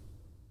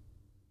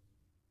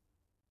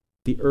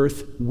 The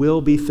earth will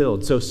be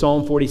filled. So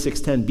Psalm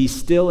 46:10, be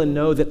still and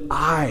know that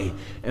I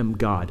am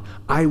God.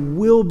 I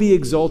will be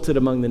exalted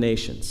among the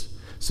nations.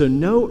 So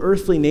no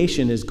earthly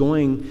nation is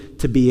going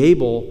to be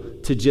able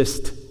to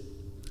just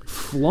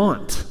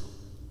flaunt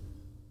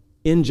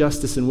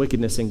injustice and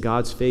wickedness in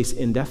God's face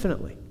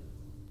indefinitely.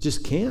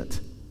 Just can't.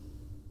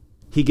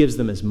 He gives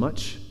them as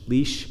much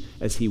leash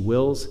as he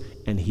wills,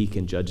 and he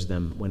can judge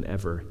them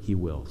whenever he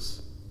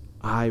wills.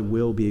 I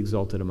will be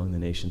exalted among the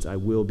nations. I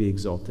will be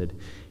exalted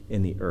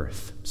in the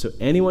earth. So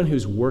anyone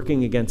who's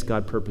working against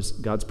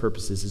God's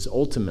purposes is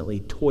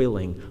ultimately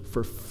toiling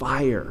for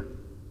fire.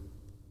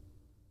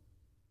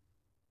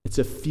 It's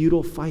a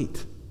futile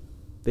fight.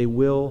 They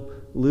will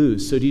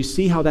lose. So do you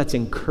see how that's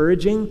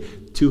encouraging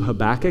to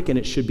Habakkuk, and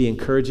it should be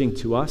encouraging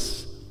to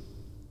us?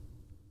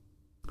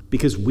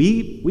 Because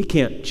we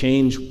can't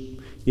change,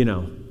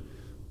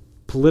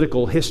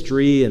 political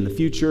history and the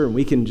future, and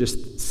we can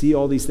just see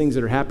all these things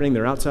that are happening.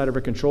 They're outside of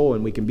our control,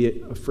 and we can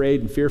be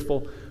afraid and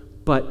fearful.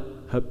 But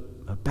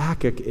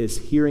Habakkuk is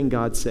hearing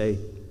God say,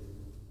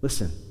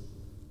 listen,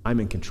 I'm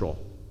in control.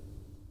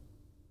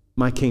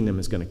 My kingdom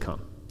is going to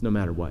come, no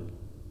matter what.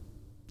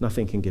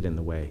 Nothing can get in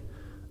the way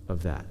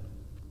of that.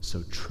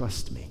 So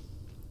trust me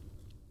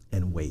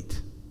and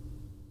wait.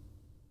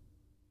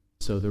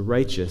 So the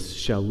righteous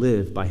shall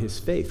live by his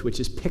faith, which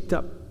is picked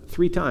up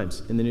 3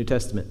 times in the New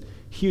Testament.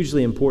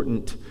 Hugely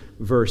important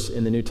verse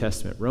in the New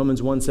Testament.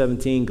 Romans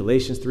 1:17,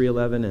 Galatians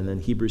 3:11, and then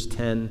Hebrews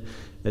 10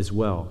 as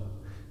well.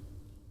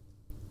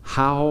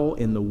 How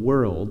in the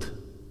world,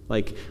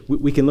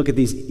 we can look at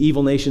these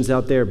evil nations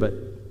out there, but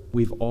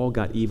we've all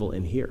got evil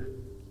in here.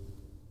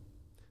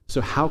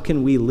 So how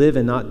can we live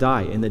and not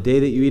die? In the day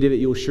that you eat of it,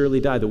 you will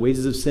surely die. The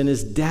wages of sin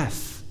is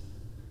death.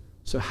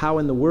 So how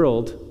in the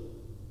world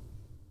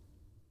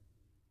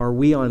are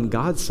we on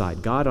God's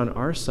side, God on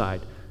our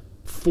side,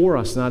 for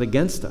us, not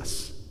against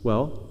us?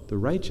 Well, the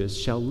righteous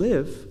shall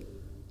live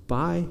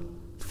by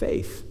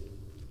faith.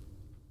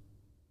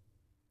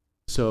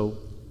 So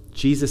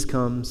Jesus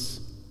comes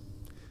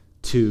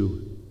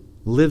to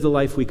live the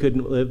life we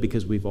couldn't live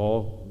because we've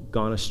all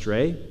gone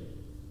astray.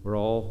 We're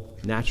all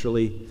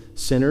naturally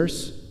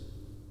sinners.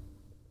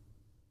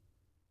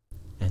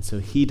 And so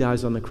he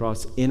dies on the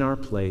cross in our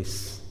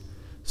place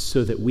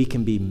so that we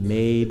can be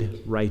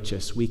made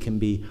righteous. We can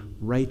be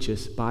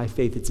righteous by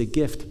faith. It's a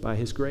gift by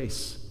his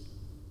grace.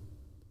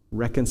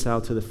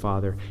 Reconciled to the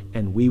Father,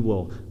 and we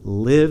will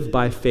live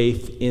by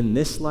faith in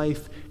this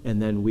life,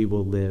 and then we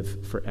will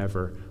live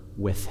forever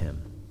with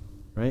him.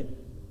 Right?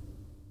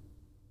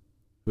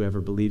 Whoever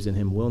believes in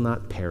him will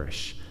not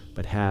perish,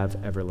 but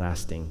have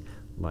everlasting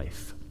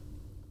life.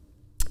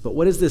 But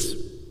what is this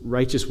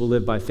righteous will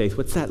live by faith?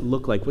 What's that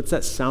look like? What's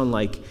that sound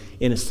like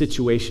in a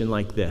situation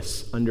like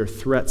this, under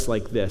threats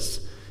like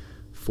this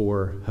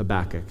for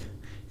Habakkuk?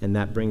 And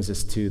that brings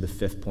us to the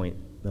 5th point,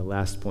 the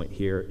last point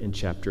here in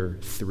chapter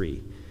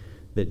 3,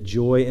 that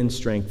joy and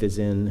strength is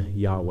in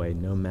Yahweh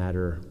no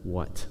matter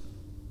what.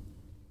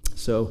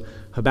 So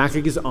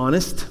Habakkuk is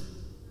honest.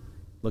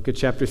 Look at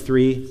chapter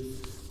 3.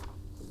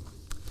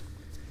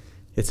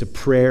 It's a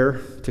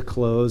prayer to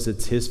close.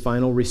 It's his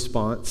final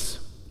response.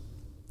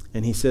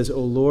 And he says, O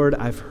Lord,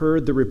 I've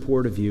heard the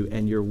report of you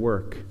and your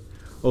work.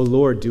 O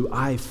Lord, do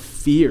I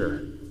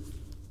fear?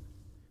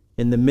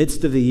 In the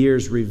midst of the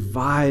years,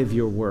 revive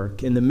your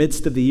work. In the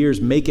midst of the years,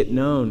 make it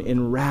known.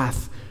 In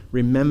wrath,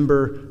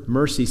 remember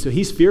mercy. So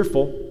he's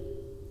fearful.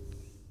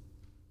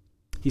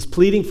 He's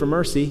pleading for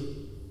mercy.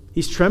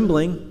 He's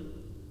trembling.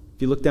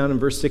 If you look down in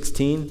verse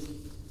 16,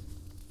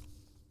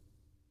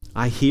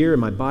 I hear and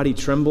my body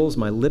trembles,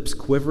 my lips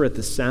quiver at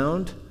the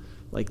sound.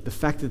 Like the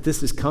fact that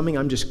this is coming,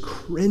 I'm just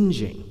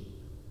cringing.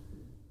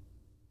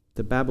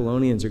 The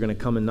Babylonians are going to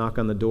come and knock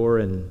on the door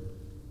and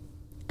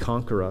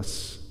conquer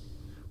us.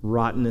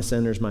 Rottenness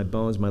enters my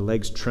bones, my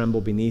legs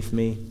tremble beneath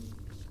me.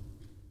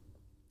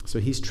 So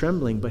he's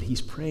trembling, but he's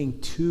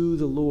praying to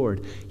the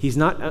Lord. He's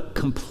not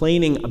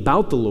complaining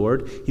about the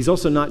Lord. He's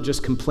also not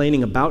just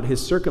complaining about his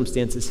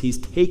circumstances. He's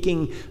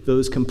taking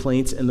those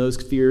complaints and those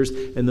fears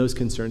and those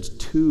concerns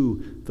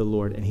to the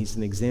Lord, and he's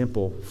an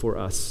example for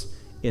us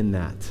in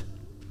that.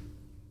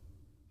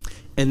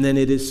 And then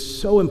it is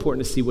so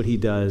important to see what he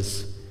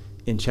does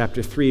in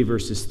chapter 3,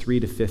 verses 3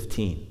 to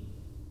 15.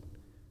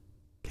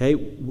 Okay,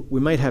 we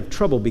might have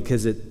trouble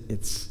because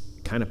it's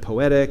kind of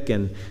poetic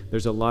and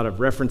there's a lot of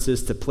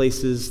references to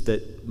places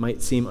that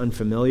might seem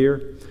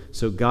unfamiliar.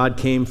 So God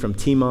came from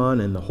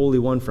Teman, and the Holy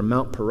One from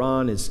Mount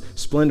Paran. His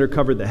splendor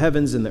covered the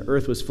heavens, and the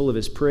earth was full of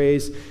his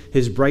praise.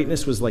 His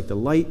brightness was like the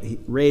light.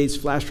 Rays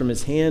flashed from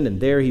his hand, and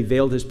there he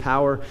veiled his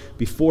power.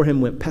 Before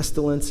him went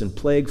pestilence, and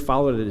plague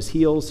followed at his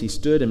heels. He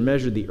stood and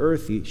measured the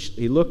earth.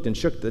 He looked and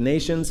shook the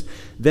nations.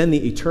 Then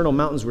the eternal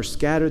mountains were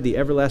scattered. The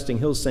everlasting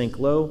hills sank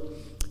low.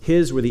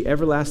 His were the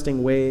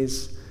everlasting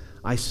ways.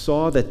 I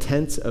saw the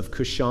tents of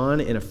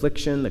Cushan in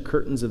affliction. The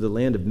curtains of the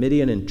land of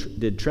Midian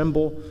did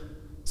tremble.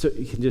 So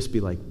you can just be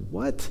like,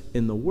 what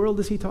in the world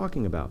is he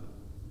talking about?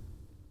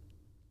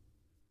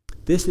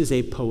 This is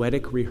a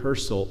poetic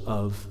rehearsal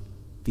of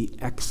the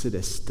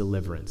Exodus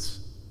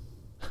deliverance.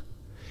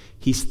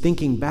 He's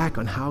thinking back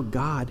on how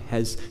God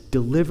has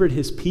delivered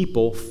his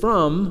people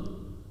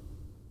from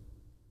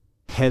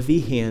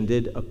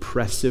heavy-handed,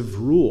 oppressive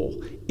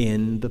rule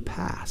in the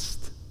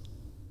past.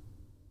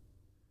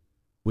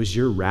 Was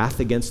your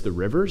wrath against the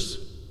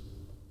rivers?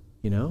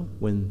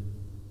 when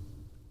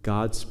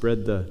God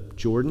spread the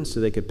Jordan so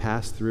they could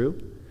pass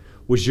through?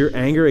 Was your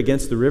anger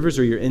against the rivers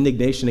or your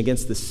indignation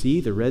against the sea,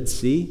 the Red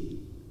Sea?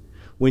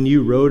 When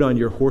you rode on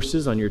your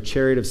horses, on your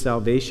chariot of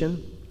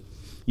salvation?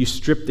 You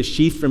stripped the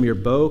sheath from your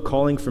bow,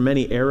 calling for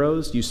many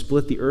arrows. You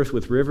split the earth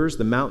with rivers.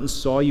 The mountains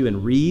saw you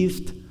and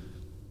wreathed.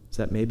 Is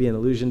that maybe an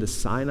allusion to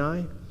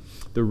Sinai?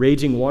 The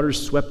raging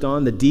waters swept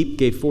on. The deep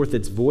gave forth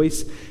its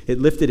voice. It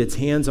lifted its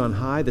hands on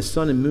high. The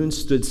sun and moon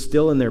stood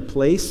still in their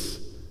place.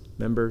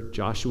 Remember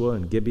Joshua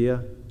and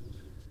Gibeah?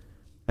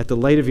 At the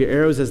light of your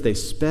arrows as they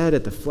sped,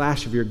 at the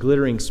flash of your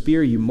glittering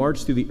spear, you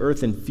marched through the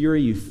earth in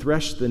fury. You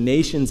threshed the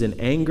nations in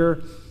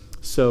anger.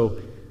 So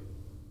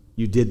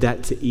you did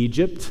that to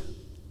Egypt,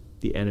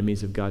 the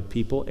enemies of God's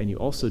people, and you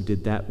also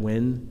did that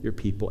when your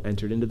people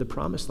entered into the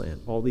promised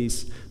land. All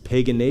these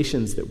pagan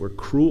nations that were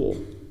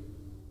cruel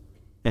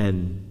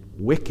and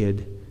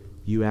wicked,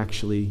 you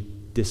actually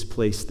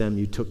displaced them.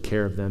 You took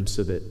care of them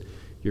so that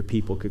your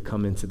people could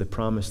come into the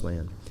promised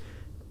land.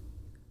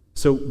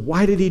 So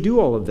why did he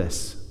do all of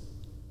this?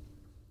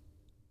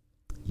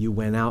 You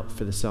went out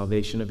for the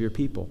salvation of your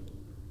people,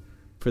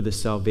 for the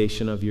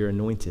salvation of your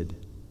anointed.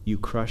 You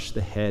crushed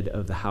the head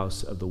of the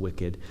house of the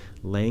wicked,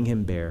 laying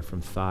him bare from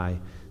thigh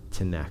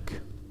to neck.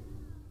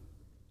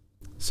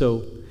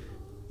 So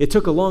it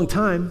took a long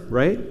time,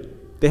 right?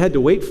 They had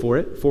to wait for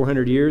it,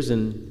 400 years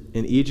in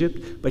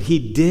Egypt, but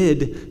he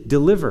did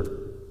deliver.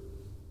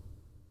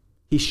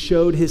 He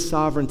showed his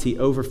sovereignty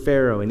over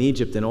Pharaoh and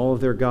Egypt and all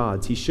of their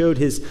gods. He showed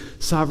his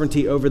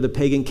sovereignty over the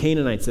pagan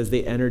Canaanites as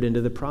they entered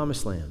into the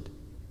promised land.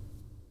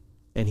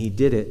 And he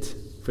did it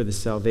for the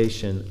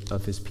salvation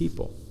of his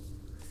people.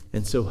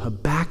 And so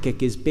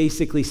Habakkuk is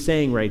basically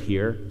saying right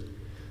here,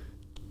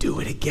 do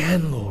it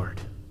again,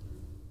 Lord.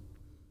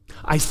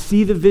 I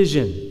see the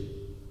vision.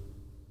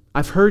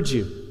 I've heard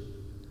you.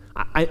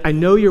 I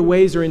know your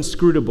ways are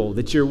inscrutable,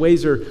 that your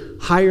ways are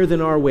higher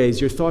than our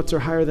ways, your thoughts are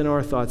higher than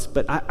our thoughts,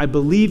 but I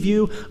believe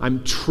you.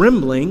 I'm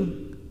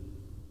trembling,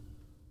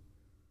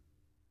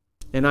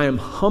 and I am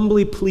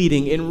humbly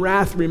pleading, in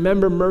wrath,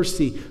 remember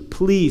mercy.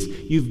 Please,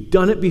 you've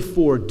done it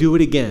before, do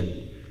it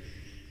again.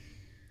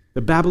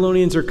 The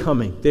Babylonians are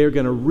coming. They are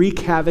going to wreak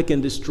havoc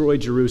and destroy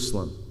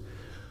Jerusalem.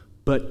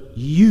 But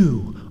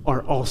you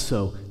are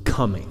also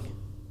coming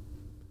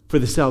for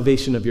the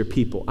salvation of your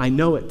people. I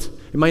know it.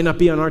 It might not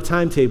be on our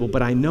timetable,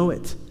 but I know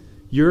it.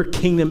 Your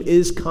kingdom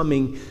is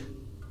coming,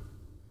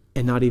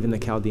 and not even the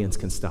Chaldeans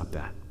can stop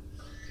that.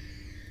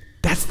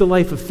 That's the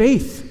life of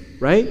faith,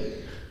 right?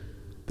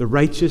 The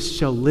righteous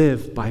shall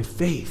live by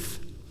faith.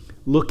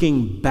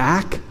 Looking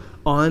back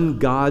on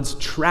God's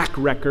track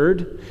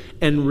record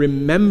and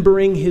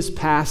remembering his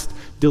past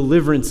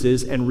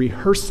deliverances and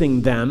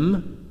rehearsing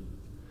them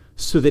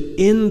so that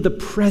in the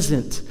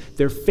present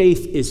their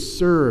faith is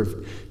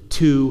served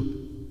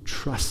to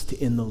trust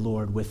in the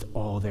Lord with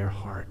all their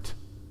heart,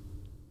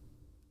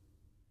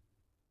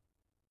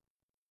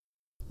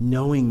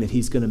 knowing that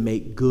he's going to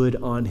make good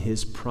on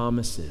his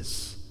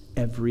promises,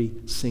 every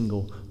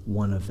single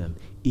one of them,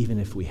 even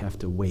if we have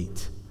to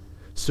wait.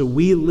 So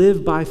we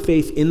live by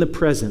faith in the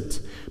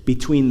present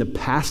between the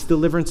past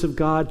deliverance of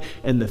God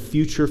and the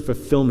future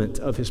fulfillment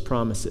of his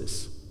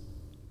promises.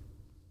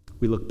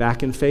 We look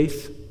back in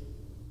faith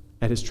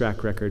at his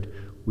track record.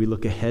 We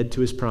look ahead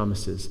to his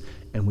promises,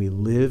 and we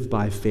live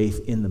by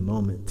faith in the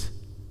moment,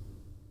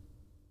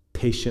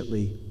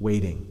 patiently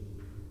waiting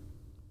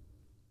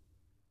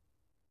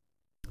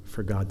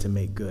for God to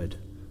make good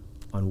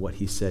on what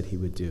he said he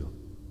would do.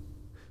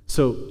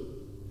 So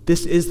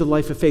this is the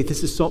life of faith.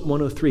 This is Psalm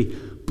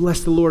 103.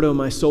 Bless the Lord, O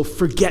my soul.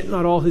 Forget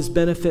not all his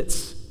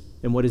benefits.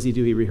 And what does he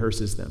do? He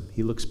rehearses them.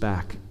 He looks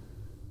back.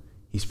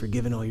 He's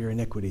forgiven all your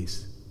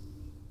iniquities,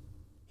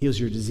 heals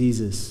your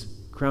diseases,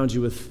 crowns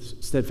you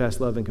with steadfast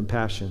love and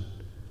compassion.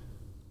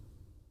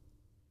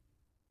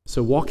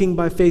 So walking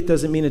by faith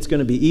doesn't mean it's going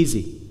to be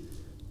easy.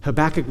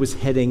 Habakkuk was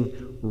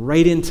heading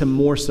right into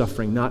more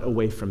suffering, not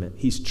away from it.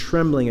 He's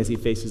trembling as he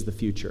faces the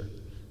future.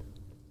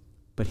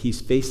 But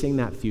he's facing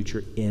that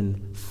future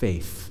in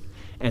faith.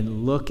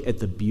 And look at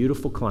the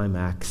beautiful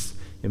climax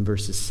in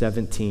verses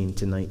 17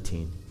 to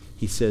 19.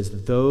 He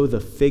says, though the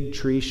fig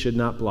tree should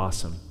not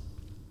blossom,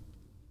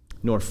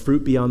 nor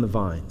fruit be on the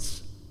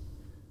vines,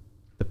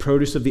 the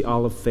produce of the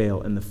olive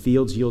fail, and the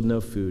fields yield no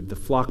food, the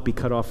flock be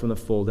cut off from the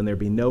fold, and there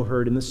be no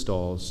herd in the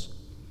stalls,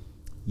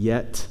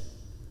 yet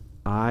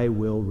I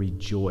will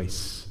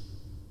rejoice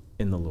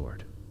in the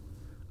Lord.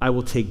 I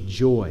will take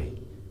joy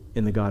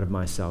in the God of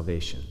my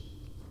salvation.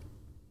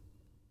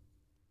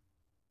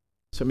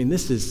 So,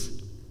 this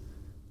is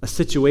a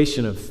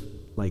situation of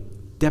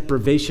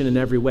deprivation in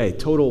every way,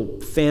 total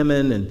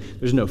famine, and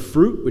there's no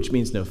fruit, which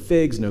means no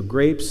figs, no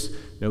grapes,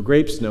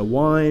 no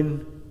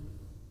wine,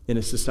 in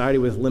a society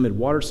with limited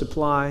water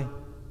supply,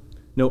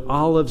 no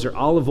olives or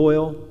olive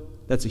oil.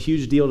 That's a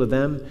huge deal to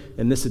them.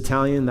 And this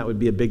Italian, that would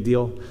be a big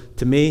deal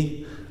to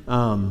me.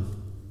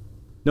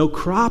 No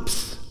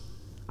crops.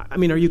 Are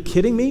you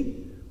kidding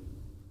me?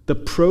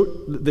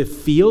 The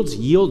fields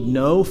yield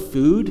no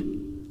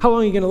food. How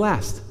long are you going to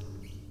last?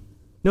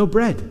 No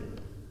bread.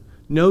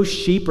 No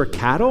sheep or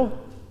cattle.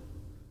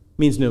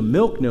 means no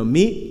milk, no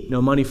meat,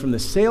 no money from the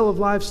sale of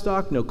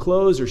livestock, no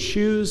clothes or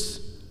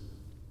shoes.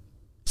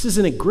 This is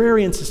an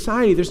agrarian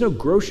society. There's no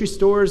grocery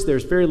stores.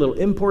 There's very little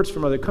imports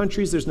from other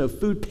countries. There's no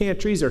food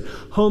pantries or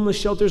homeless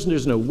shelters, and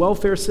there's no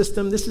welfare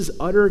system. This is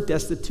utter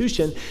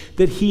destitution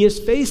that he is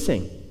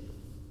facing.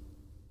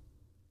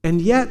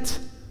 And yet,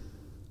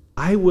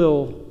 I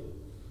will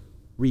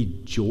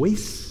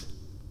rejoice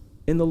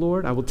in the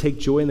Lord. I will take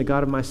joy in the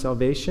God of my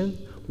salvation.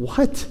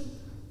 What?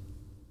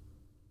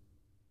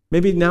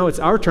 Maybe now it's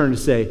our turn to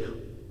say,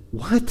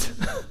 what?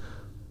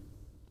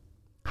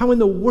 How in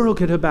the world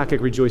could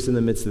Habakkuk rejoice in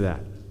the midst of that?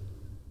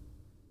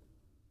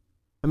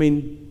 I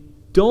mean,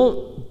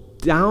 don't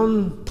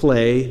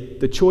downplay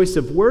the choice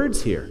of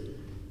words here.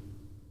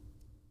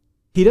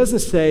 He doesn't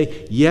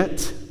say,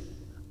 yet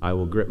I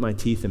will grit my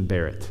teeth and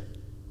bear it.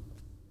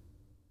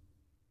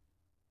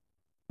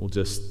 We'll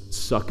just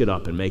suck it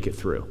up and make it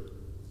through.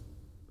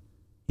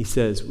 He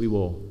says, we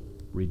will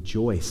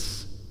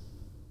rejoice.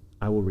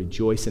 I will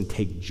rejoice and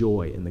take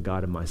joy in the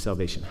God of my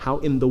salvation. How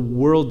in the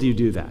world do you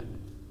do that?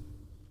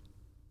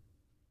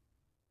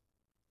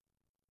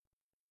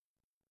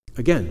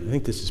 Again, I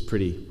think this is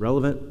pretty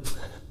relevant.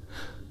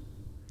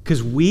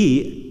 Because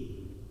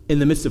we, in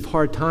the midst of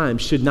hard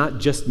times, should not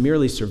just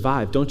merely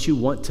survive. Don't you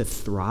want to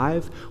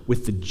thrive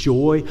with the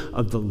joy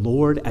of the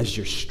Lord as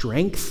your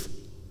strength?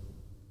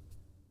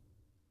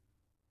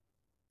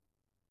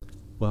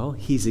 Well,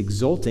 he's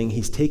exulting,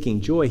 he's taking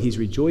joy, he's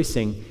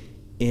rejoicing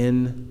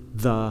in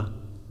the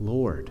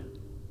Lord,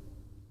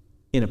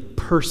 in a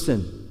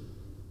person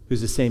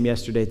who's the same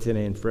yesterday,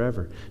 today, and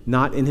forever.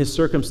 Not in his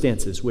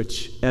circumstances,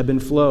 which ebb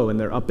and flow, and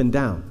they're up and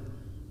down.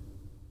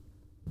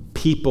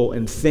 People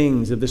and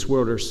things of this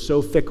world are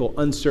so fickle,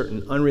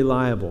 uncertain,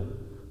 unreliable.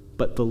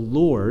 But the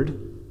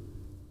Lord,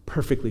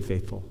 perfectly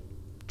faithful,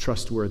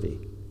 trustworthy,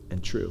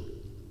 and true.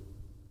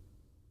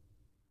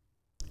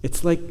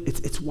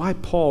 It's why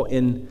Paul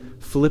in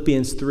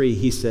Philippians 3,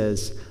 he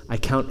says, I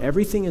count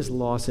everything as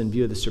loss in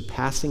view of the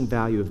surpassing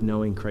value of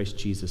knowing Christ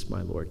Jesus,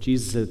 my Lord.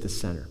 Jesus is at the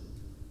center.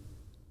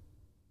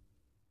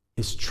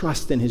 His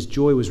trust and his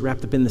joy was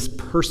wrapped up in this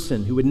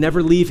person who would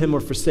never leave him or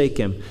forsake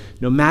him,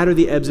 no matter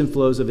the ebbs and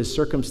flows of his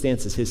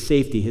circumstances, his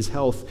safety, his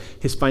health,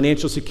 his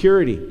financial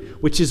security,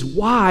 which is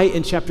why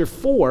in chapter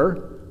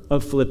 4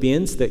 of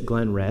Philippians that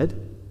Glenn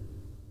read,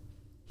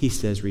 he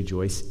says,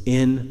 rejoice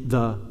in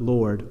the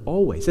Lord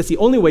always. That's the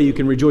only way you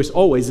can rejoice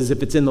always is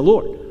if it's in the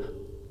Lord.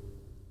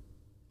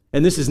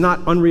 And this is not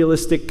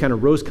unrealistic kind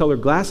of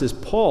rose-colored glasses.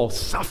 Paul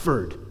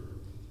suffered.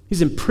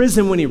 He's in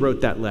prison when he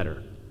wrote that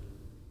letter.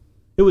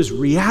 It was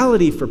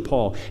reality for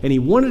Paul, and he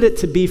wanted it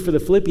to be for the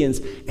Philippians,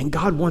 and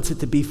God wants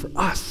it to be for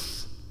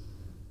us.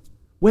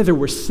 Whether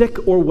we're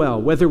sick or well,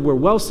 whether we're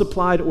well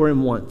supplied or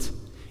in want,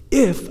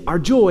 if our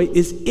joy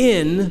is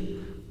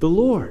in the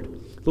Lord.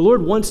 The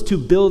Lord wants to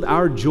build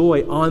our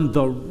joy on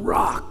the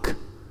rock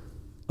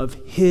of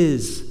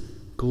his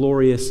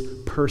glorious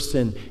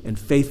person and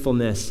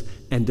faithfulness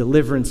and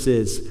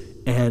deliverances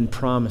and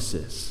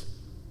promises,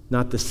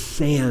 not the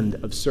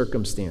sand of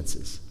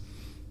circumstances.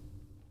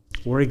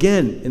 Or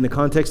again, in the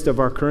context of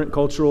our current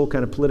cultural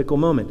kind of political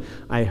moment,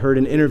 I heard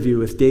an interview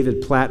with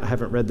David Platt. I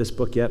haven't read this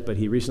book yet, but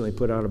he recently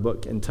put out a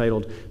book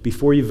entitled,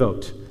 Before You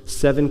Vote,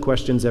 7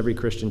 Questions Every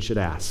Christian Should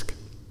Ask.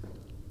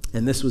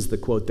 And this was the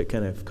quote that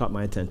kind of caught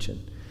my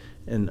attention.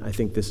 And I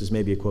think this is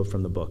maybe a quote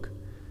from the book.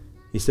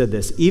 He said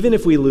this, even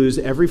if we lose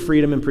every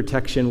freedom and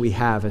protection we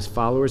have as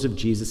followers of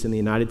Jesus in the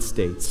United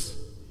States,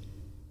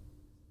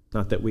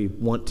 not that we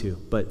want to,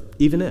 but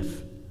even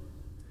if,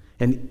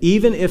 and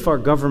even if our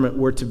government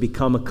were to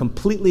become a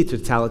completely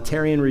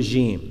totalitarian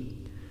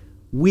regime,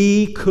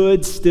 we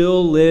could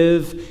still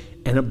live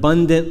an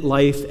abundant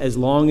life as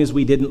long as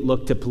we didn't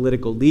look to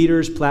political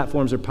leaders,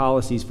 platforms, or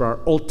policies for our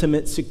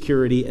ultimate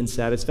security and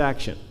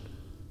satisfaction.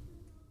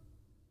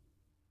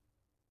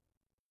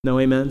 No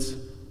amens?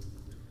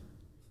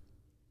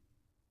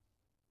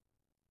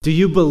 Do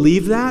you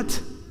believe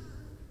that?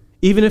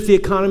 Even if the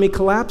economy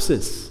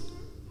collapses?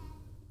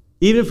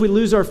 Even if we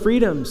lose our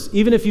freedoms,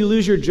 even if you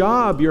lose your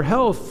job, your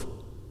health.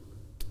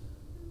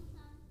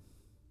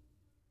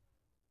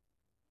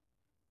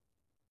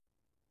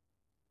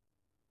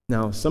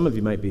 Now, some of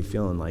you might be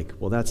feeling like,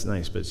 well, that's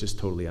nice, but it's just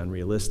totally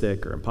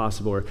unrealistic or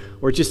impossible,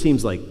 or it just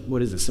seems like,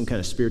 what is this, some kind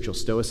of spiritual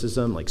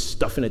stoicism, like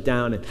stuffing it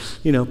down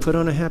and, put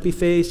on a happy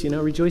face,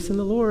 rejoice in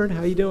the Lord,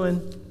 how you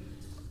doing?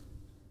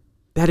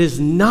 That is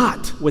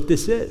not what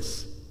this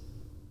is.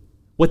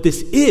 What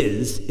this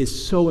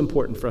is so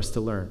important for us to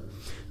learn.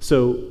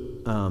 So,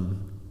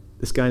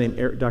 this guy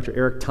named Dr.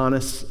 Eric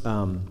Tanis,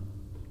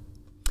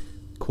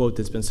 quote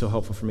that's been so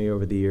helpful for me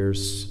over the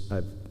years.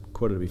 I've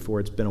quoted it before,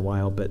 it's been a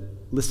while, but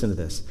listen to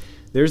this.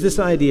 There's this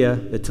idea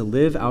that to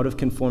live out of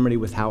conformity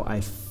with how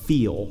I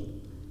feel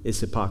is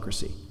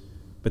hypocrisy.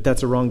 But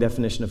that's a wrong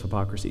definition of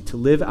hypocrisy. To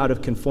live out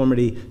of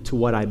conformity to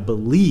what I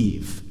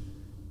believe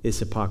is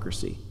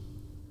hypocrisy.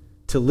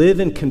 To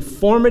live in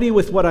conformity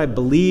with what I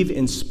believe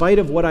in spite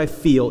of what I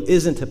feel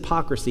isn't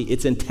hypocrisy,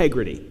 it's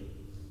integrity.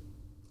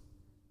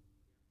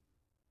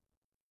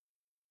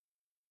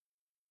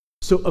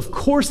 So of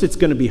course it's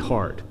going to be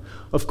hard.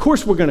 Of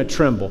course we're going to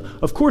tremble.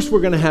 Of course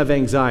we're going to have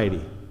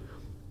anxiety.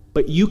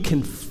 But you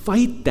can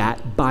fight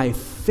that by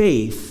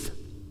faith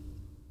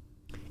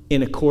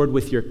in accord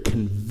with your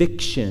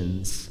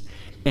convictions,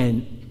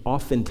 and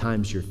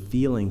oftentimes your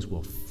feelings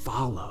will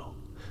follow.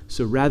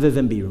 So rather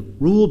than be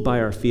ruled by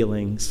our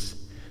feelings,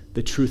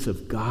 the truth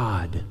of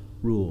God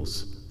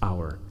rules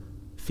our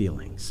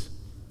feelings.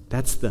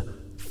 That's the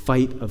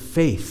fight of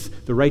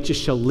faith. The righteous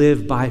shall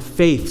live by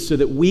faith, so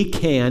that we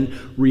can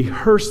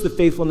rehearse the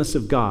faithfulness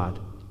of God,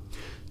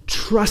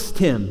 trust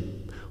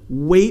him,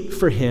 wait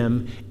for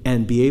him,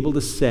 and be able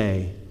to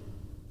say,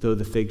 though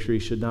the fig tree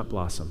should not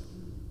blossom,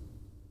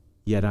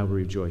 yet I will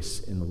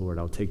rejoice in the Lord.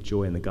 I'll take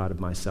joy in the God of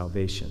my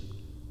salvation.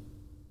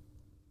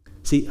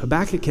 See,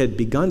 Habakkuk had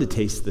begun to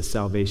taste the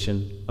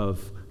salvation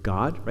of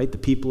God, right? The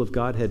people of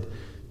God had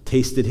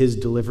tasted his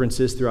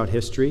deliverances throughout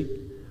history,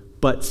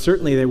 but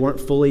certainly they weren't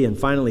fully and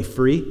finally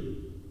free.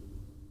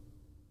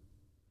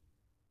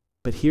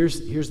 But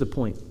here's the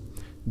point.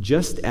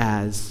 Just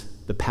as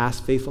the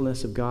past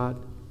faithfulness of God,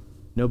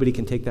 nobody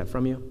can take that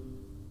from you,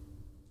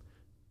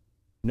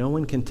 no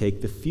one can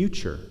take the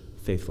future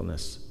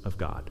faithfulness of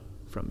God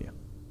from you.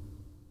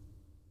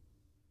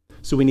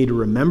 So we need to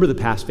remember the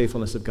past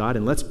faithfulness of God,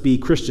 and let's be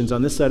Christians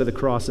on this side of the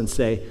cross and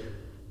say,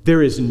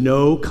 there is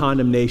no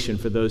condemnation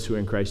for those who are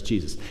in Christ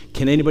Jesus.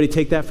 Can anybody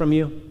take that from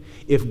you?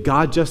 If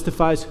God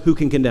justifies, who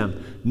can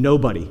condemn?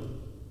 Nobody.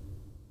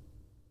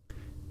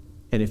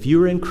 And if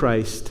you are in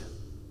Christ,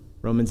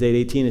 Romans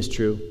 8:18 is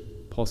true.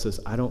 Paul says,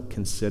 I don't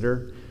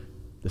consider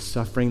the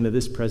suffering of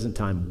this present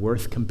time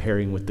worth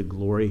comparing with the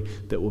glory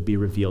that will be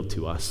revealed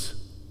to us.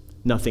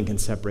 Nothing can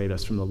separate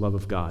us from the love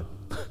of God.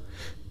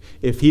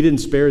 If he didn't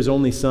spare his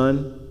only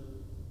son,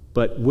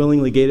 but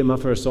willingly gave him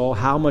up for us all,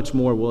 how much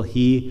more will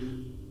he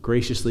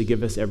graciously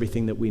give us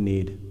everything that we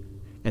need?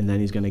 And then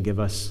he's going to give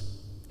us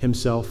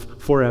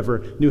himself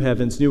forever, new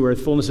heavens, new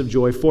earth, fullness of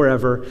joy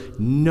forever.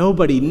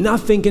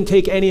 Nothing can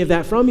take any of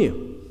that from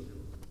you.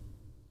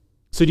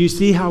 So do you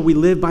see how we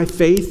live by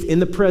faith in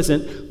the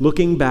present,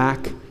 looking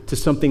back to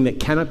something that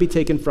cannot be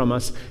taken from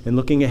us and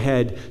looking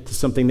ahead to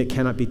something that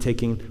cannot be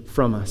taken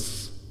from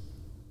us?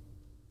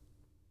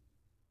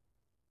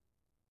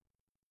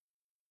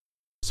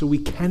 So we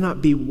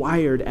cannot be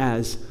wired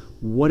as,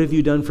 what have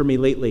you done for me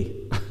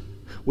lately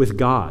with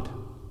God?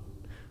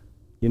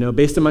 You know,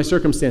 based on my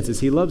circumstances,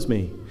 he loves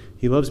me.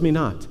 He loves me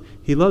not.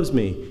 He loves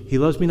me. He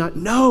loves me not.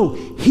 No,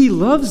 he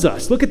loves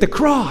us. Look at the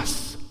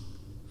cross.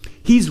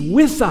 He's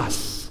with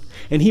us,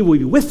 and he will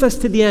be with us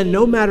to the end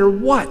no matter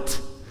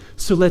what.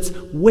 So let's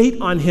wait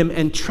on him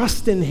and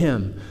trust in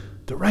him.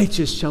 The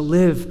righteous shall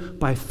live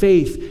by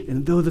faith,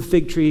 and though the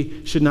fig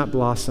tree should not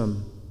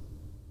blossom,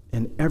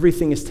 and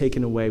everything is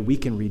taken away, we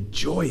can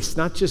rejoice,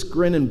 not just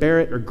grin and bear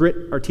it or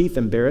grit our teeth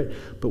and bear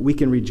it, but we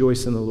can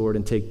rejoice in the Lord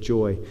and take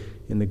joy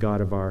in the God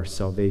of our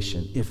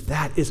salvation. If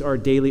that is our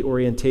daily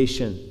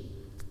orientation,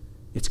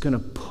 it's going to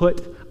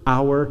put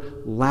our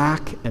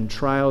lack and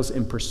trials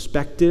in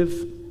perspective.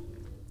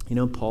 You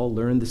know, Paul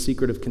learned the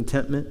secret of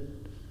contentment.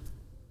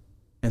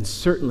 And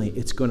certainly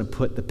it's going to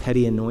put the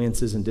petty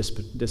annoyances and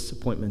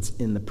disappointments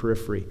in the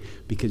periphery,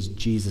 because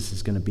Jesus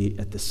is going to be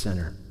at the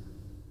center.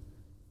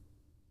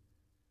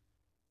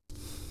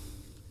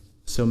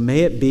 So may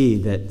it be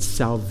that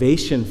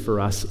salvation for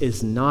us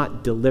is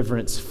not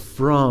deliverance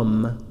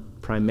from,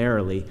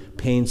 primarily,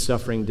 pain,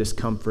 suffering,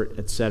 discomfort,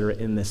 etc.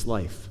 in this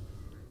life.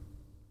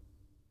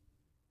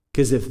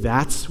 Because if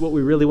that's what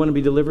we really want to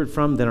be delivered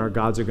from, then our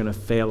gods are going to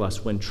fail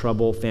us when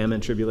trouble,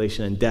 famine,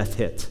 tribulation, and death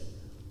hit.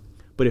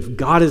 But if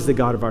God is the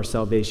God of our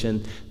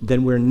salvation,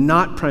 then we're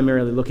not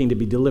primarily looking to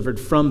be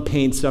delivered from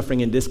pain,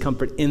 suffering, and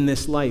discomfort in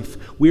this life.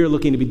 We are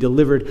looking to be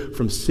delivered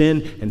from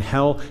sin and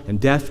hell and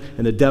death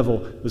and the devil.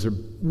 Those are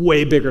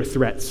way bigger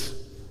threats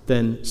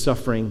than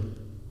suffering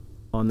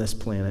on this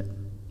planet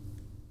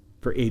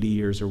for 80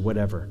 years or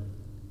whatever.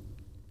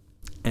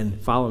 And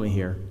follow me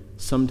here.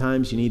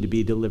 Sometimes you need to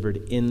be delivered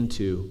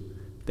into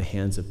the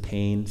hands of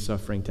pain,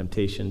 suffering,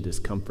 temptation,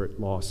 discomfort,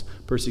 loss,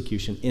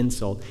 persecution,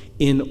 insult,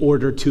 in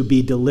order to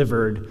be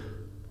delivered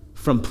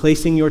from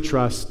placing your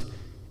trust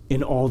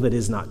in all that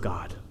is not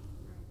God.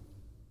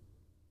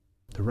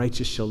 The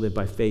righteous shall live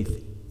by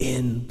faith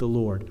in the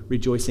Lord,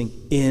 rejoicing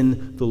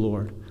in the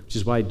Lord, which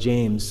is why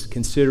James,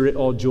 consider it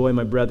all joy,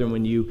 my brethren,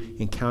 when you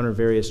encounter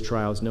various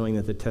trials, knowing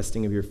that the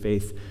testing of your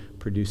faith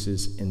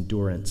produces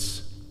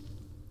endurance.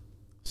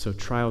 So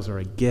trials are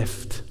a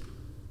gift,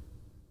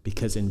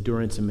 because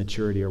endurance and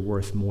maturity are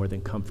worth more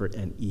than comfort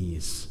and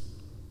ease.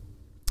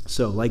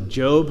 So, like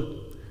Job,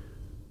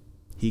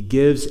 he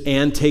gives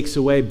and takes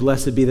away,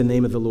 blessed be the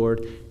name of the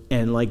Lord.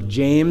 And like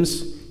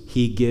James,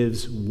 he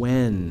gives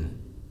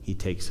when he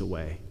takes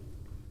away.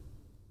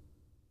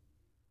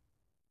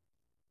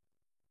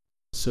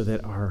 So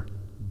that our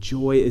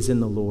joy is in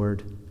the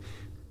Lord.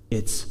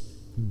 It's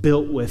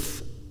built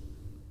with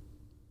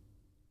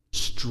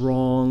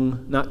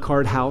strong, not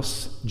card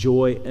house,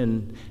 joy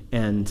and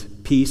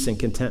peace and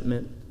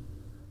contentment,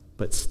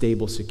 but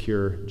stable,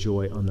 secure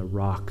joy on the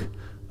rock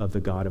of the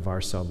God of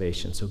our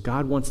salvation. So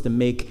God wants to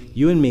make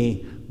you and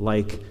me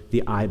like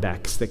the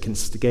ibex that can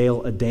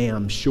scale a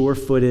dam,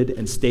 sure-footed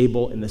and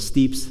stable in the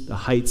steeps, the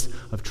heights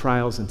of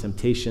trials and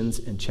temptations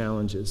and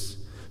challenges.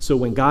 So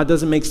when God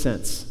doesn't make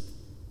sense,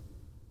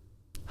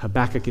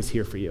 Habakkuk is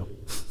here for you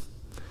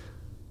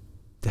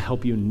to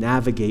help you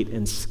navigate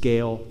and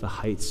scale the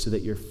heights so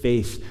that your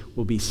faith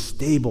will be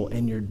stable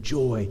and your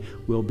joy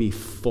will be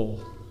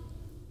full.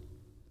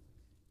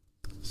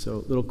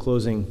 So, little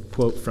closing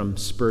quote from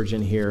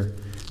Spurgeon here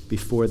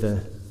before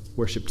the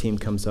worship team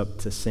comes up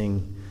to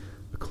sing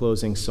a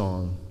closing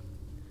song.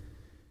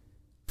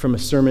 From a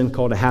sermon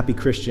called A Happy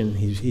Christian,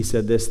 he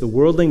said this: "The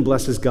worldling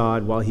blesses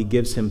God while he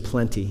gives him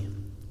plenty,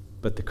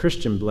 but the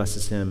Christian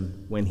blesses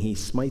him when he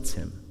smites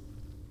him.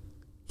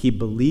 He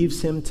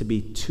believes him to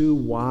be too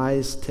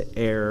wise to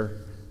err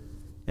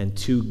and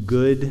too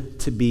good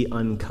to be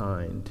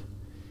unkind.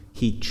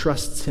 He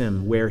trusts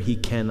him where he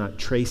cannot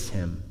trace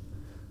him,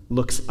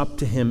 looks up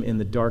to him in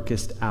the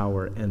darkest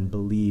hour, and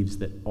believes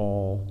that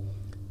all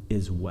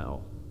is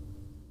well."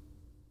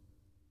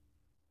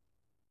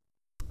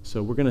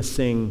 So we're going to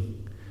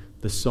sing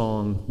the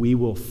song, "We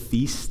Will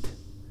Feast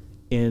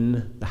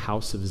in the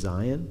House of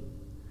Zion."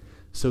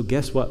 So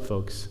guess what,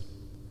 folks?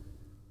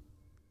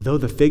 Though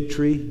the fig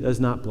tree does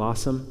not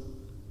blossom,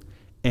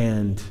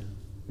 and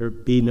there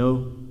be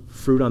no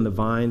fruit on the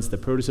vines, the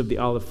produce of the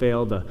olive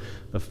fail, the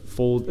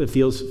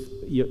fields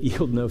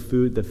yield no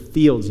food, the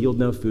fields yield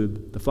no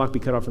food, the flock be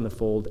cut off from the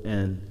fold,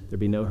 and there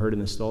be no herd in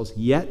the stalls,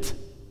 yet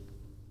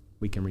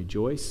we can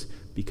rejoice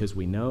because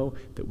we know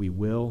that we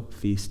will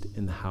feast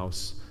in the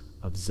house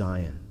of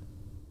Zion.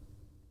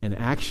 And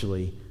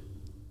actually,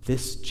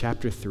 this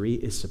chapter 3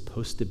 is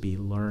supposed to be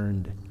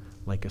learned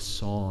like a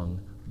song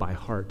by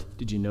heart.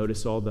 Did you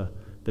notice all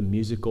the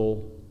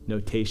musical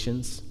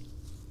notations?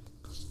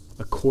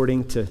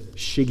 According to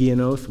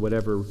Shigionoth,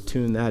 whatever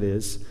tune that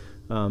is,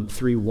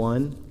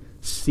 3:1,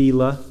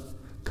 Selah,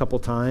 a couple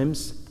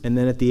times, and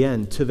then at the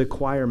end, to the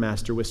choir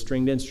master with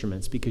stringed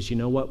instruments, because you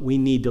know what? We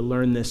need to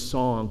learn this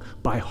song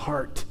by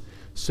heart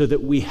so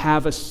that we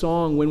have a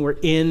song when we're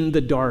in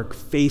the dark,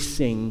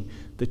 facing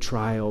the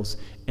trials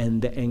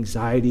and the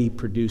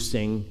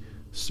anxiety-producing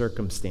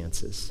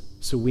circumstances.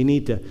 So we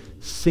need to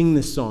sing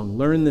this song,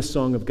 learn this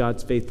song of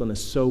God's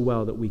faithfulness so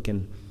well that we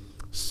can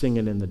sing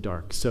it in the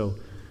dark. So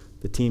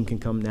the team can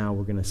come now.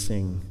 We're going to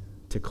sing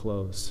to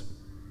close.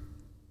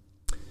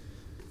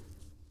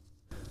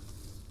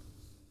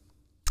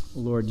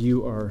 Lord,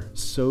 you are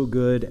so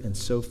good and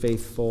so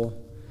faithful,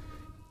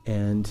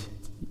 and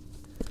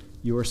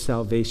your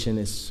salvation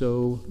is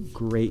so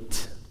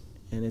great.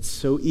 And it's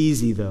so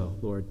easy, though,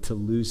 Lord, to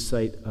lose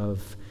sight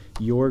of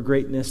your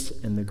greatness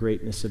and the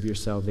greatness of your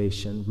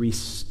salvation.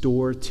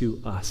 Restore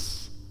to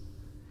us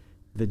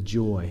the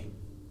joy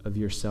of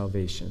your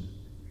salvation.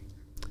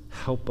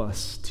 Help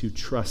us to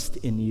trust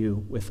in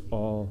you with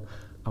all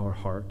our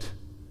heart.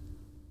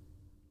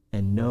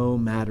 And no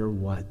matter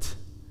what,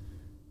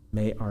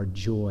 may our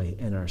joy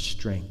and our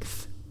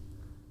strength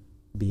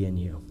be in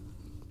you.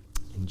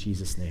 In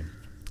Jesus' name,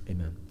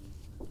 amen.